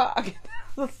 That's fuck.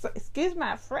 Excuse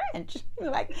my French.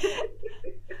 Like,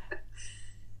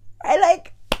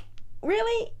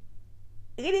 really?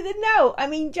 You didn't know? I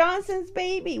mean, Johnson's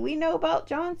baby. We know about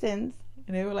Johnson's,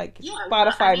 and they were like, yeah,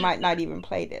 Spotify might not even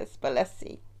play this, but let's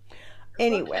see.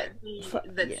 Anyway,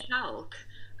 the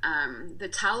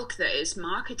talc that is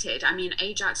marketed. I mean,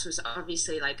 Ajax was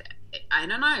obviously like, I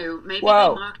don't know, maybe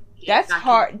Whoa. They marketed. That's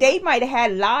hard. They might have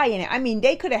had lye in it. I mean,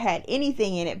 they could have had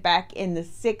anything in it back in the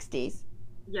 60s.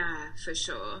 Yeah, for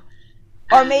sure.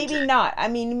 Or maybe not. I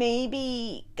mean,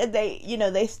 maybe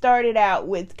they started out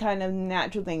with kind of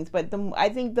natural things, but I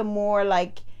think the more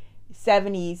like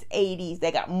 70s, 80s,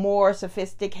 they got more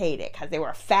sophisticated because they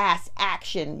were fast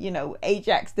action. You know,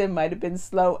 Ajax then might have been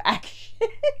slow action.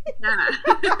 Yeah.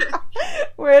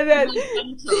 Where that.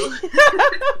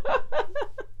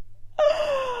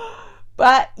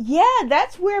 But yeah,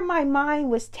 that's where my mind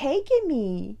was taking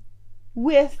me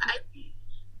with.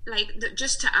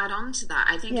 Just to add on to that,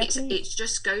 I think it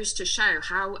just goes to show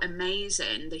how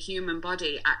amazing the human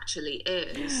body actually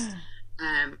is,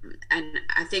 and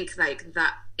I think like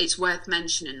that it's worth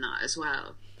mentioning that as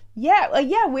well.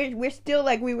 Yeah, we're still,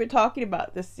 like we were talking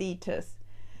about, the cetus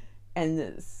and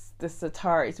the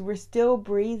Sataris. We're still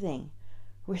breathing.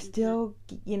 We're still,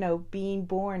 being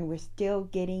born. We're still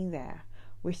getting there.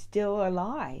 We're still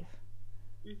alive,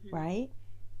 right?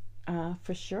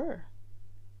 For sure,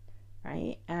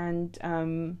 right? And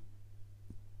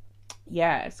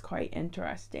it's quite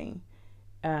interesting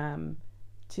to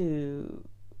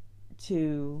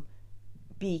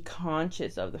be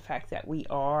conscious of the fact that we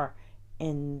are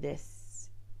in this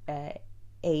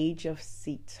age of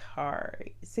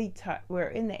we're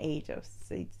in the age of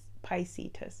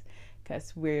Piscetus,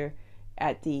 because we're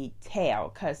at the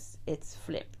tail, because it's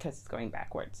flipped, because it's going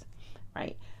backwards,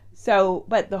 right? So,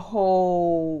 but the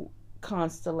whole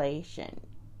constellation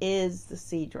is the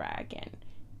sea dragon,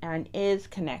 and is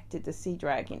connected. The sea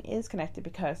dragon is connected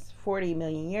because 40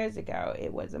 million years ago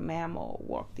it was a mammal,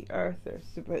 walked the earth.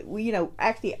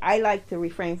 Actually, I like to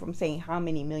refrain from saying how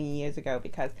many million years ago,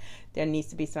 because there needs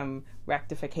to be some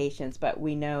rectifications. But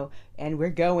we know, and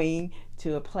we're going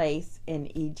to a place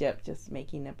in Egypt, just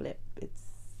making a blip.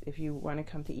 If you want to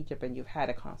come to Egypt and you've had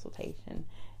a consultation,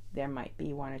 there might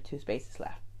be 1 or 2 spaces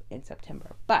left in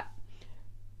September. But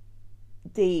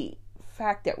the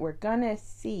fact that we're gonna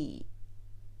see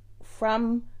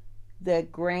from the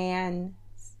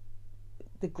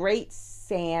Great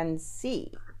Sand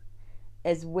Sea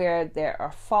is where there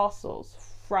are fossils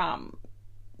from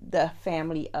the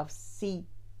family of Cetos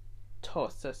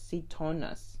or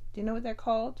Cetonus. Do you know what they're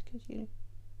called?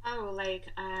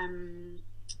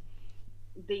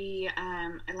 The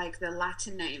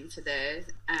Latin name for the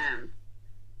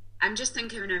I'm just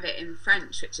thinking of it in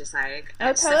French, which is like,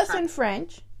 tell us in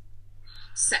French.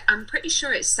 I'm pretty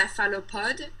sure it's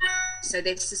cephalopod. So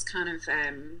this is kind of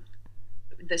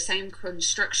the same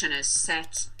construction as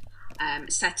cetacea,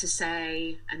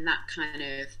 and that kind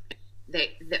of,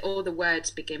 all the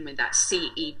words begin with that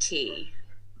C-E-T.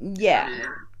 Yeah,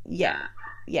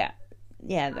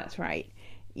 that's right.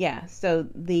 Yeah, so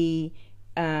the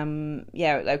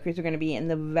like we're going to be in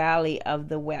the Valley of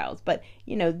the Wells, but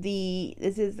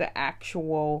this is the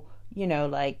actual,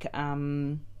 like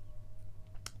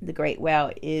the Great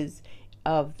Well is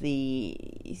of the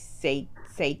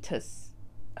Cetus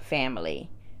family,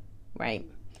 right?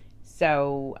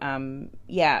 So and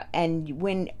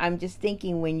when I'm just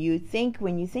thinking, when you think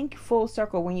full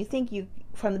circle, when you think you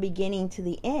from the beginning to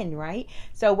the end, right?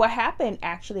 So what happened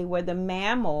actually were the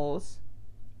mammals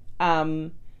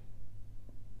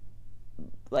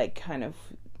like kind of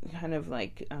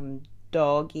like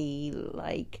doggy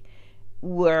like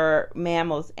were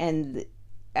mammals, and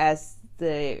as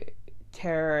the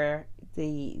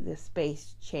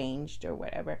space changed or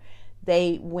whatever,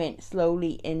 they went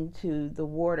slowly into the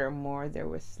water more. There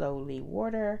was slowly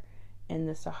water in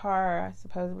the Sahara,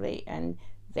 supposedly, and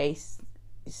they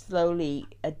slowly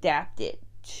adapted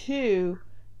to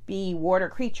be water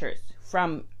creatures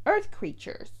from earth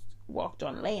creatures, walked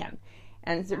on land.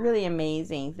 And it's a really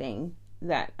amazing thing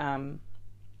that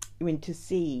to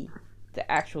see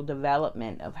the actual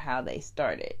development of how they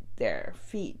started. Their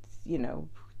feet,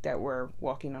 that were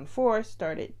walking on fours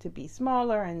started to be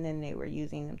smaller, and then they were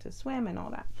using them to swim and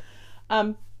all that.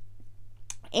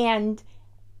 And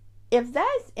if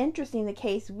that's interesting, the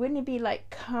case, wouldn't it be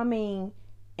like coming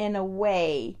in a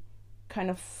way kind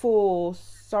of full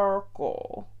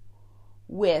circle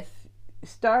with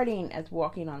starting as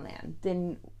walking on land,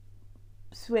 then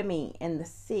swimming in the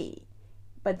sea,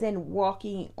 but then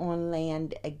walking on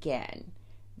land again?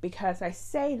 Because I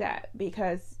say that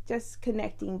because just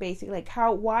connecting basically like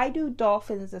why do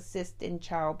dolphins assist in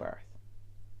childbirth?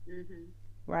 Mm-hmm.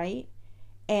 Right?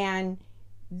 And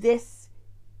this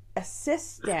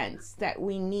assistance that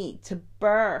we need to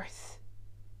birth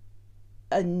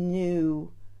a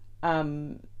new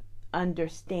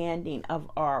understanding of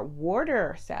our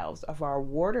water selves, of our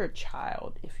water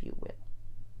child, if you will,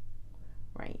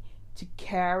 right? To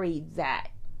carry that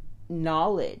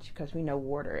knowledge, because we know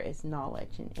water is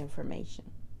knowledge and information,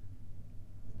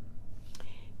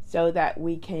 so that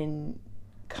we can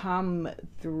come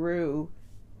through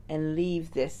and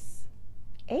leave this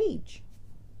age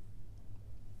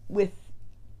with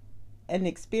an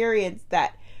experience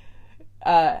that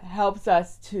helps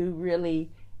us to really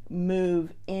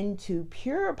move into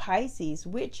pure Pisces,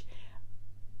 which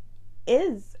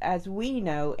is, as we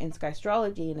know in sky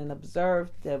astrology and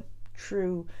observed the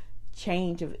true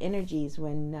change of energies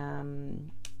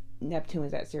when Neptune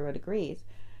is at 0 degrees,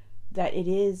 that it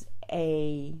is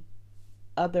a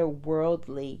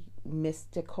otherworldly,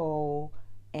 mystical,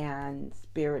 and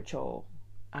spiritual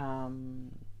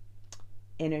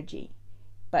energy.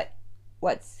 But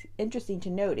what's interesting to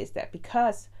note is that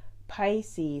because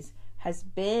Pisces has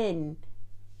been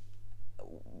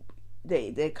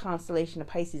the constellation of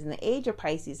Pisces and the age of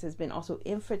Pisces has been also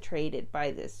infiltrated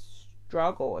by this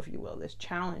struggle, if you will, this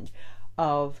challenge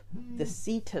of the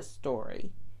Cetus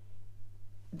story,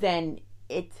 then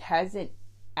it hasn't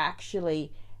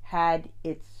actually had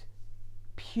its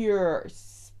pure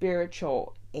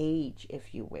spiritual age,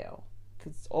 if you will,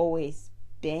 because it's always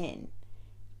been,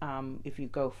 if you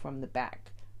go from the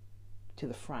back to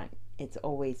the front, it's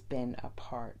always been a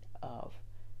part of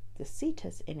the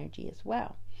Cetus energy as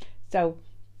well. So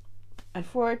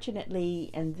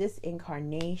unfortunately, in this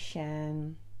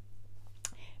incarnation,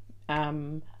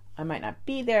 I might not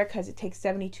be there because it takes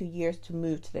 72 years to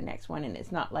move to the next one, and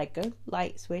it's not like a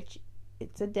light switch,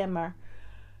 it's a dimmer.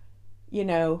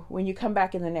 When you come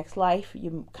back in the next life,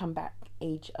 you come back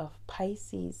age of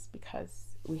Pisces,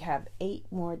 because we have 8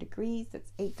 more degrees.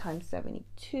 That's 8 times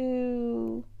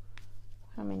 72.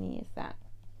 How many is that?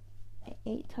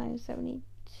 8 times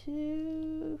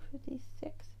 72,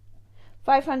 56.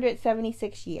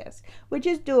 576 years, which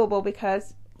is doable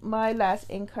because my last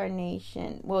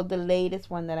incarnation, well, the latest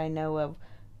one that I know of,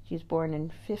 she was born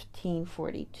in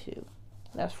 1542.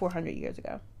 That's 400 years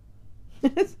ago.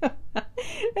 As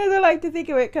I like to think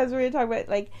of it, because we're talking about,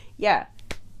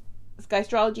 sky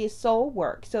astrology is soul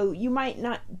work. So you might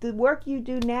not, the work you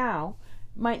do now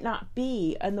might not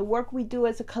be, and the work we do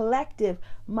as a collective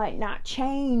might not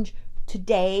change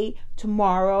today,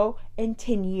 tomorrow, in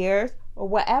 10 years, or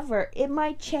whatever. It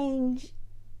might change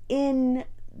in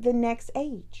the next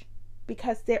age,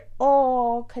 because they're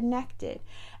all connected.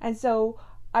 And so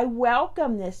I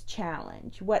welcome this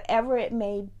challenge, whatever it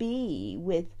may be,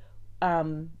 with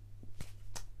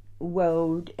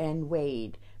Wode and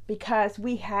Wade, because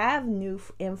we have new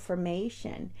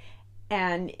information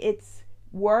and it's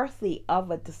worthy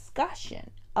of a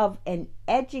discussion, of an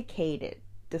educated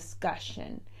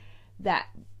discussion, that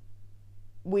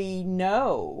we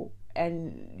know,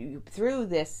 and through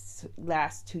this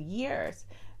last 2 years,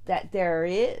 that there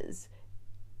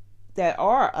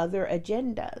are other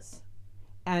agendas,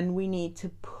 and we need to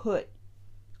put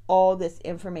all this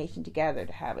information together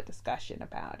to have a discussion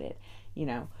about it.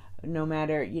 No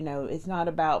matter, it's not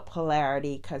about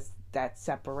polarity, because that's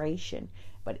separation,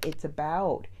 but it's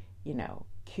about,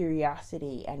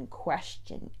 curiosity and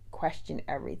question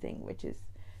everything, which is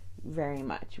very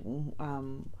much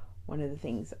one of the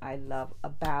things I love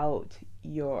about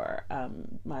your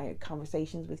my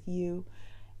conversations with you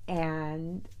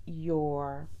and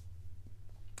your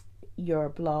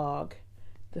blog,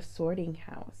 The Sorting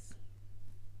House.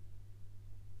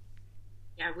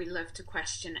 Yeah, we love to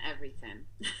question everything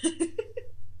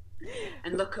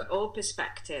and look at all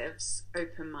perspectives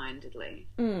open-mindedly.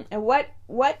 And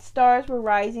what stars were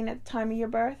rising at the time of your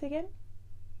birth again?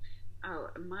 Oh,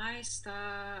 my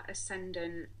star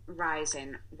ascendant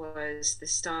rising was the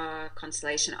star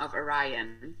constellation of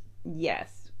Orion.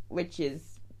 Yes, which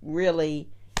is really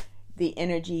the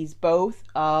energies both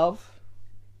of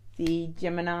the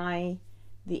Gemini,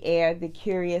 the air, the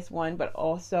curious one, but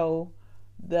also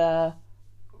the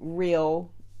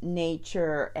real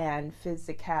nature and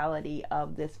physicality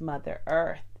of this Mother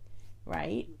Earth,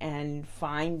 right? And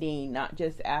finding, not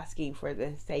just asking for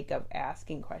the sake of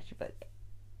asking questions, but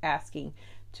asking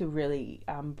to really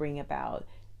bring about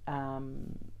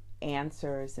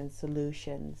answers and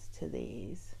solutions to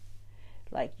these.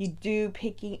 Like you do,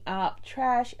 picking up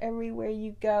trash everywhere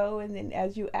you go, and then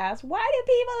as you ask, why do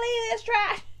people leave this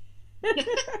trash?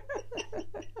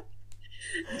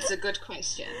 It's a good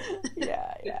question.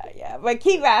 Yeah. But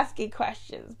keep asking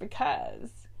questions, because,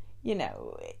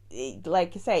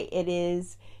 like you say, it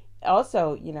is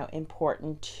also,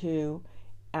 important to,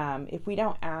 if we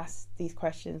don't ask these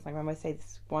questions, like I'm going to say, the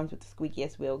ones with the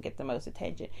squeakiest wheel get the most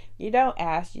attention. You don't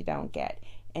ask, you don't get.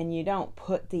 And you don't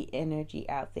put the energy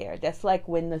out there. That's like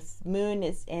when the moon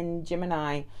is in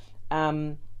Gemini,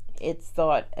 it's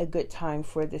thought a good time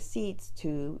for the seeds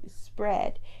to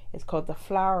spread. It's called the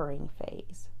flowering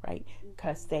phase, right?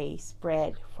 Because they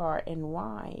spread far and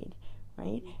wide,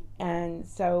 right? And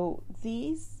so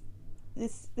it's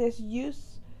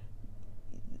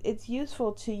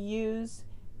useful to use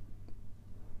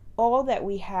all that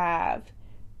we have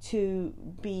to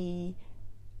be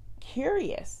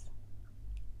curious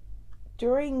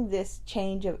during this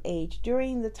change of age,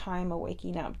 during the time of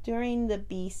waking up, during the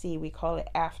BC, we call it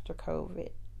after COVID.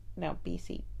 No,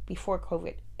 BC, before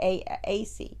COVID,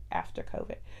 AC, after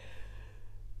COVID.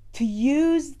 To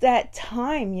use that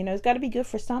time, it's got to be good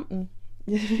for something.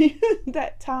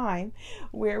 That time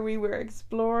where we were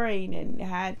exploring and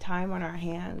had time on our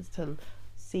hands to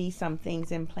see some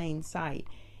things in plain sight,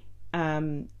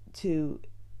 to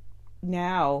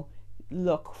now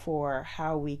look for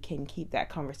how we can keep that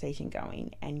conversation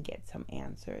going and get some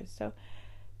answers. So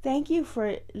thank you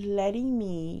for letting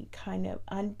me kind of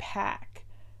unpack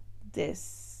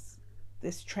this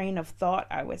train of thought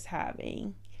I was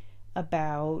having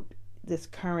about this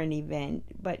current event,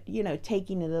 but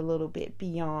taking it a little bit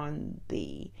beyond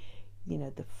the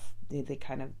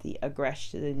kind of the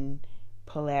aggression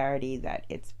polarity that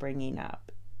it's bringing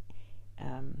up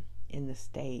in the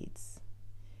States.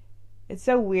 It's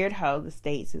so weird how the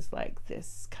States is like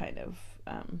this kind of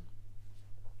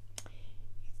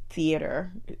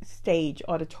theater, stage,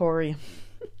 auditorium.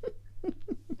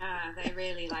 Yeah, they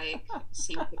really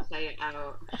seem to play it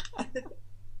out.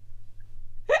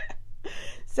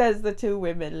 Says the two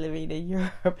women living in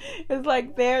Europe. It's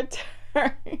like their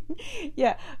turn.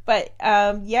 Yeah, but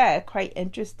quite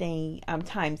interesting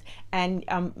times. And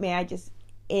may I just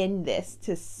end this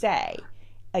to say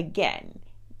again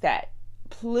that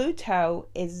Pluto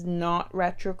is not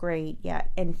retrograde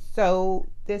yet, and so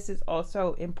this is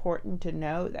also important to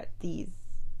know that these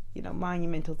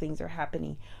monumental things are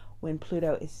happening when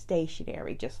Pluto is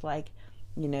stationary, just like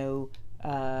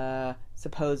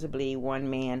supposedly one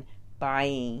man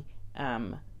buying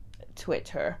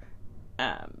Twitter,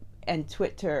 and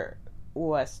Twitter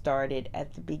was started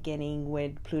at the beginning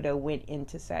when Pluto went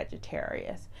into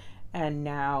Sagittarius, and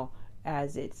now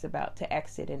as it's about to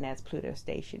exit and as Pluto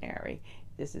stationary,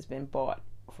 this has been bought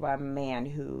by a man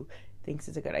who thinks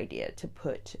it's a good idea to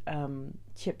put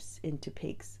chips into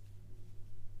pigs'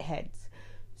 heads.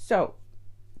 So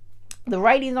the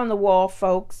writing's on the wall,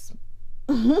 folks.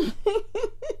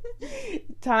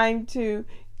 Time to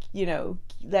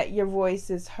let your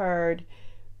voices heard.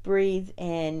 Breathe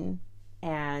in,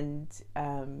 and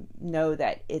know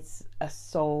that it's a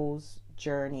soul's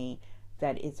journey,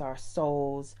 that it's our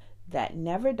souls that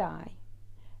never die,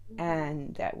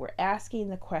 and that we're asking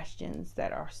the questions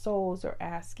that our souls are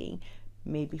asking,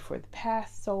 maybe for the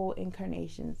past soul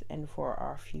incarnations and for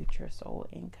our future soul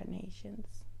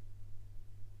incarnations.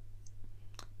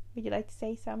 Would you like to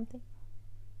say something?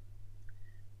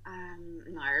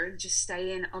 No, just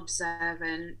stay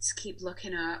observant, keep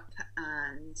looking up,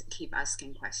 and keep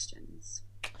asking questions.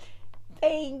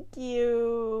 Thank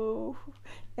you.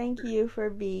 Thank you for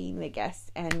being the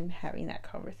guest and having that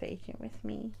conversation with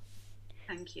me.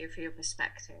 Thank you for your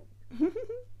perspective.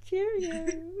 Cheerio.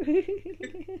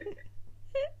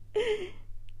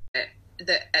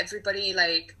 That everybody,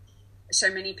 like, so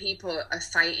many people are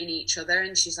fighting each other,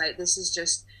 and she's like, this is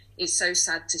just, it's so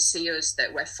sad to see us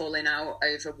that we're falling out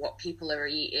over what people are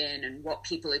eating and what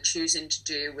people are choosing to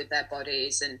do with their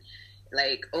bodies and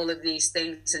like all of these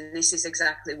things. And this is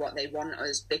exactly what they want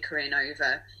us bickering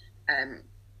over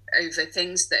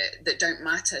things that don't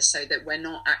matter, so that we're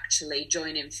not actually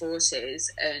joining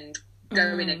forces and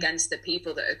going against the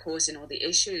people that are causing all the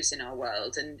issues in our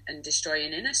world and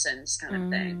destroying innocence kind of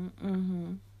thing.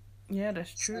 Mm-hmm. Yeah,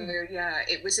 that's true. So, yeah,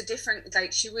 it was a different,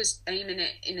 like, she was aiming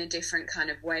it in a different kind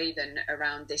of way than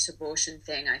around this abortion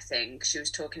thing, I think. She was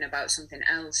talking about something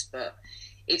else, but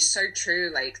it's so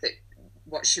true, like, that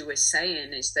what she was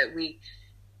saying is that we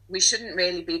shouldn't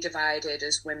really be divided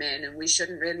as women, and we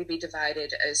shouldn't really be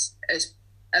divided as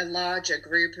a larger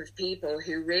group of people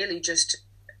who really just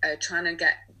are trying to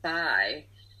get by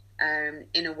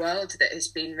in a world that has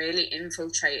been really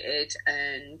infiltrated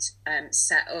and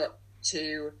set up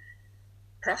to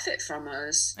profit from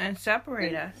us and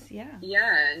separate us,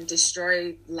 and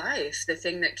destroy life, the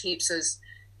thing that keeps us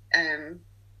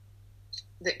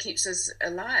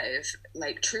alive,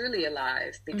 like truly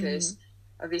alive, because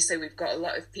obviously we've got a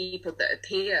lot of people that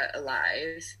appear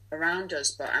alive around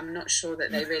us, but I'm not sure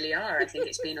that they really are. I think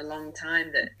it's been a long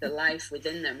time that the life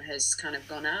within them has kind of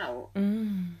gone out.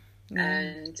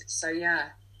 And so, yeah,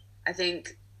 I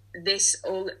think this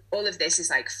all of this is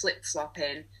like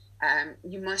flip-flopping.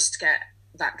 You must get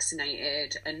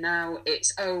vaccinated, and now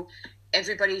it's,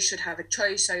 everybody should have a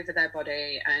choice over their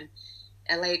body. And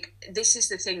like, this is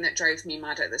the thing that drove me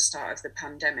mad at the start of the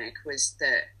pandemic, was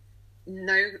that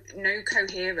no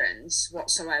coherence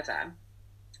whatsoever.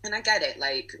 And I get it,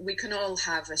 like, we can all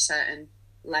have a certain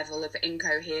level of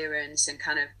incoherence and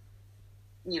kind of,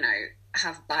 you know,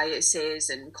 have biases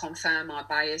and confirm our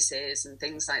biases and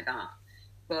things like that.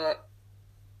 But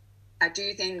I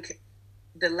do think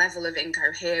the level of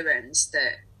incoherence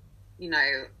that, you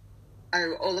know,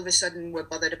 all of a sudden we're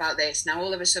bothered about this, now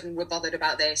all of a sudden we're bothered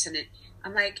about this, and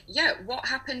I'm like, yeah, what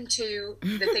happened to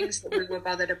the things that we were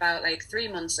bothered about like 3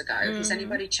 months ago? Has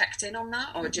anybody checked in on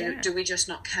that, or do we just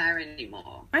not care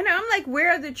anymore? I know, I'm like,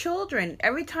 where are the children?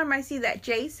 Every time I see that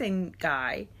Jason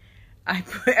guy,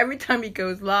 every time he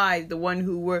goes live, the one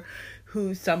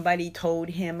who somebody told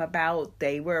him about,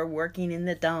 they were working in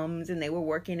the dumps and they were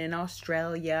working in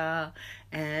Australia,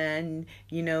 and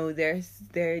you know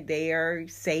they are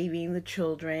saving the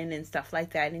children and stuff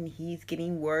like that, and he's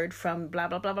getting word from blah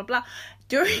blah blah blah blah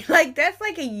during, like, that's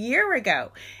like a year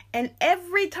ago, and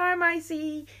every time I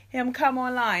see him come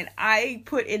online, I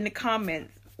put in the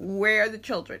comments, where are the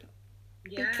children?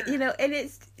 Yeah, you know, and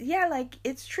it's, yeah, like,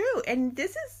 it's true, and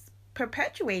this is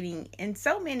perpetuating in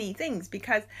so many things,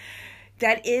 because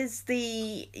that is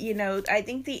the, you know, I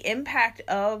think the impact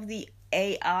of the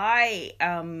AI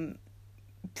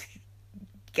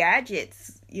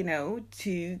gadgets, you know,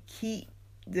 to keep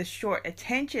the short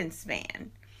attention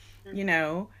span. You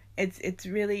know, it's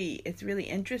really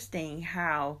interesting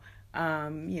how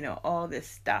you know, all this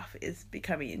stuff is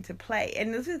becoming into play.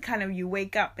 And this is kind of, you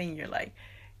wake up and you're like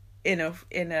in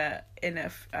a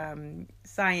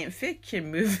science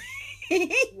fiction movie.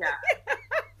 Yeah.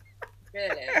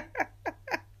 Really.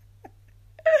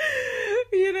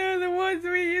 You know, the ones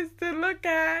we used to look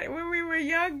at when we were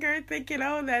younger, thinking,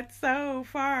 oh, that's so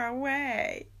far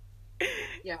away.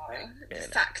 Yeah.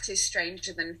 Fact is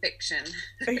stranger than fiction.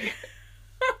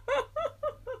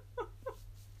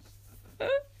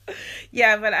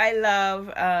 Yeah, but I love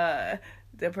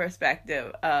the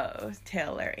perspective of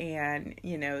Taylor, and,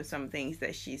 you know, some things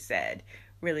that she said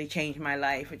really changed my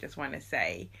life. I just want to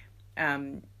say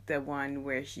the one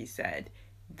where she said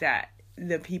that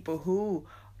the people who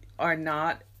are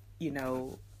not, you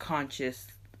know, conscious,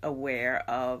 aware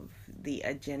of the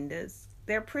agendas,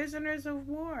 they're prisoners of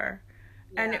war.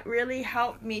 Yeah. And it really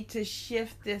helped me to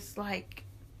shift this, like,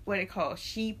 what it calls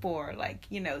sheep, or, like,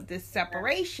 you know, this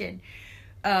separation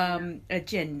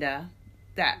agenda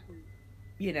that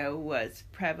was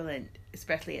prevalent,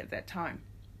 especially at that time.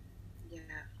 Yeah,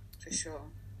 for sure.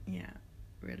 Yeah,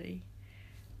 really,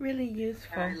 really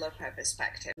useful. I love her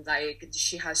perspective. Like,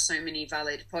 she has so many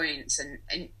valid points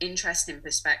and interesting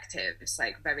perspectives,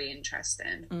 like, very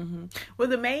interesting. Mm-hmm. Well,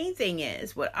 the main thing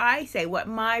is, what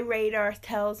my radar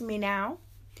tells me now,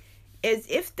 is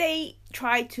if they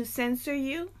try to censor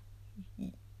you,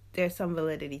 there's some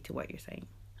validity to what you're saying.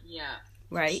 Yeah.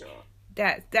 Right? For sure.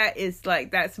 That is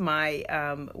like, that's my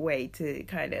way to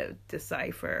kind of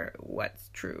decipher what's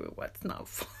true and what's not,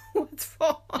 what's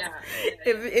false. Yeah.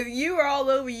 If you are all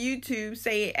over YouTube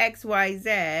saying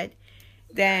XYZ,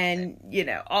 then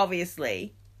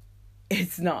obviously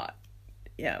it's not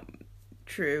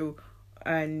true,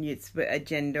 and it's a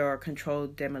gender or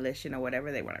controlled demolition or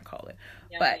whatever they want to call it.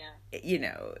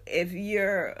 If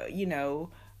you're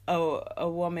a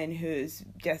woman who's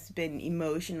just been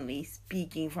emotionally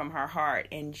speaking from her heart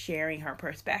and sharing her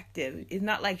perspective, it's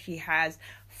not like she has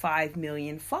 5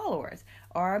 million followers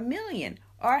or 1 million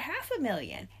or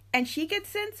 500,000 and she gets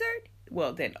censored.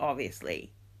 Well, then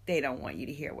obviously they don't want you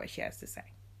to hear what she has to say.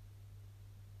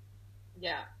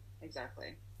 Yeah,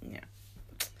 exactly. Yeah.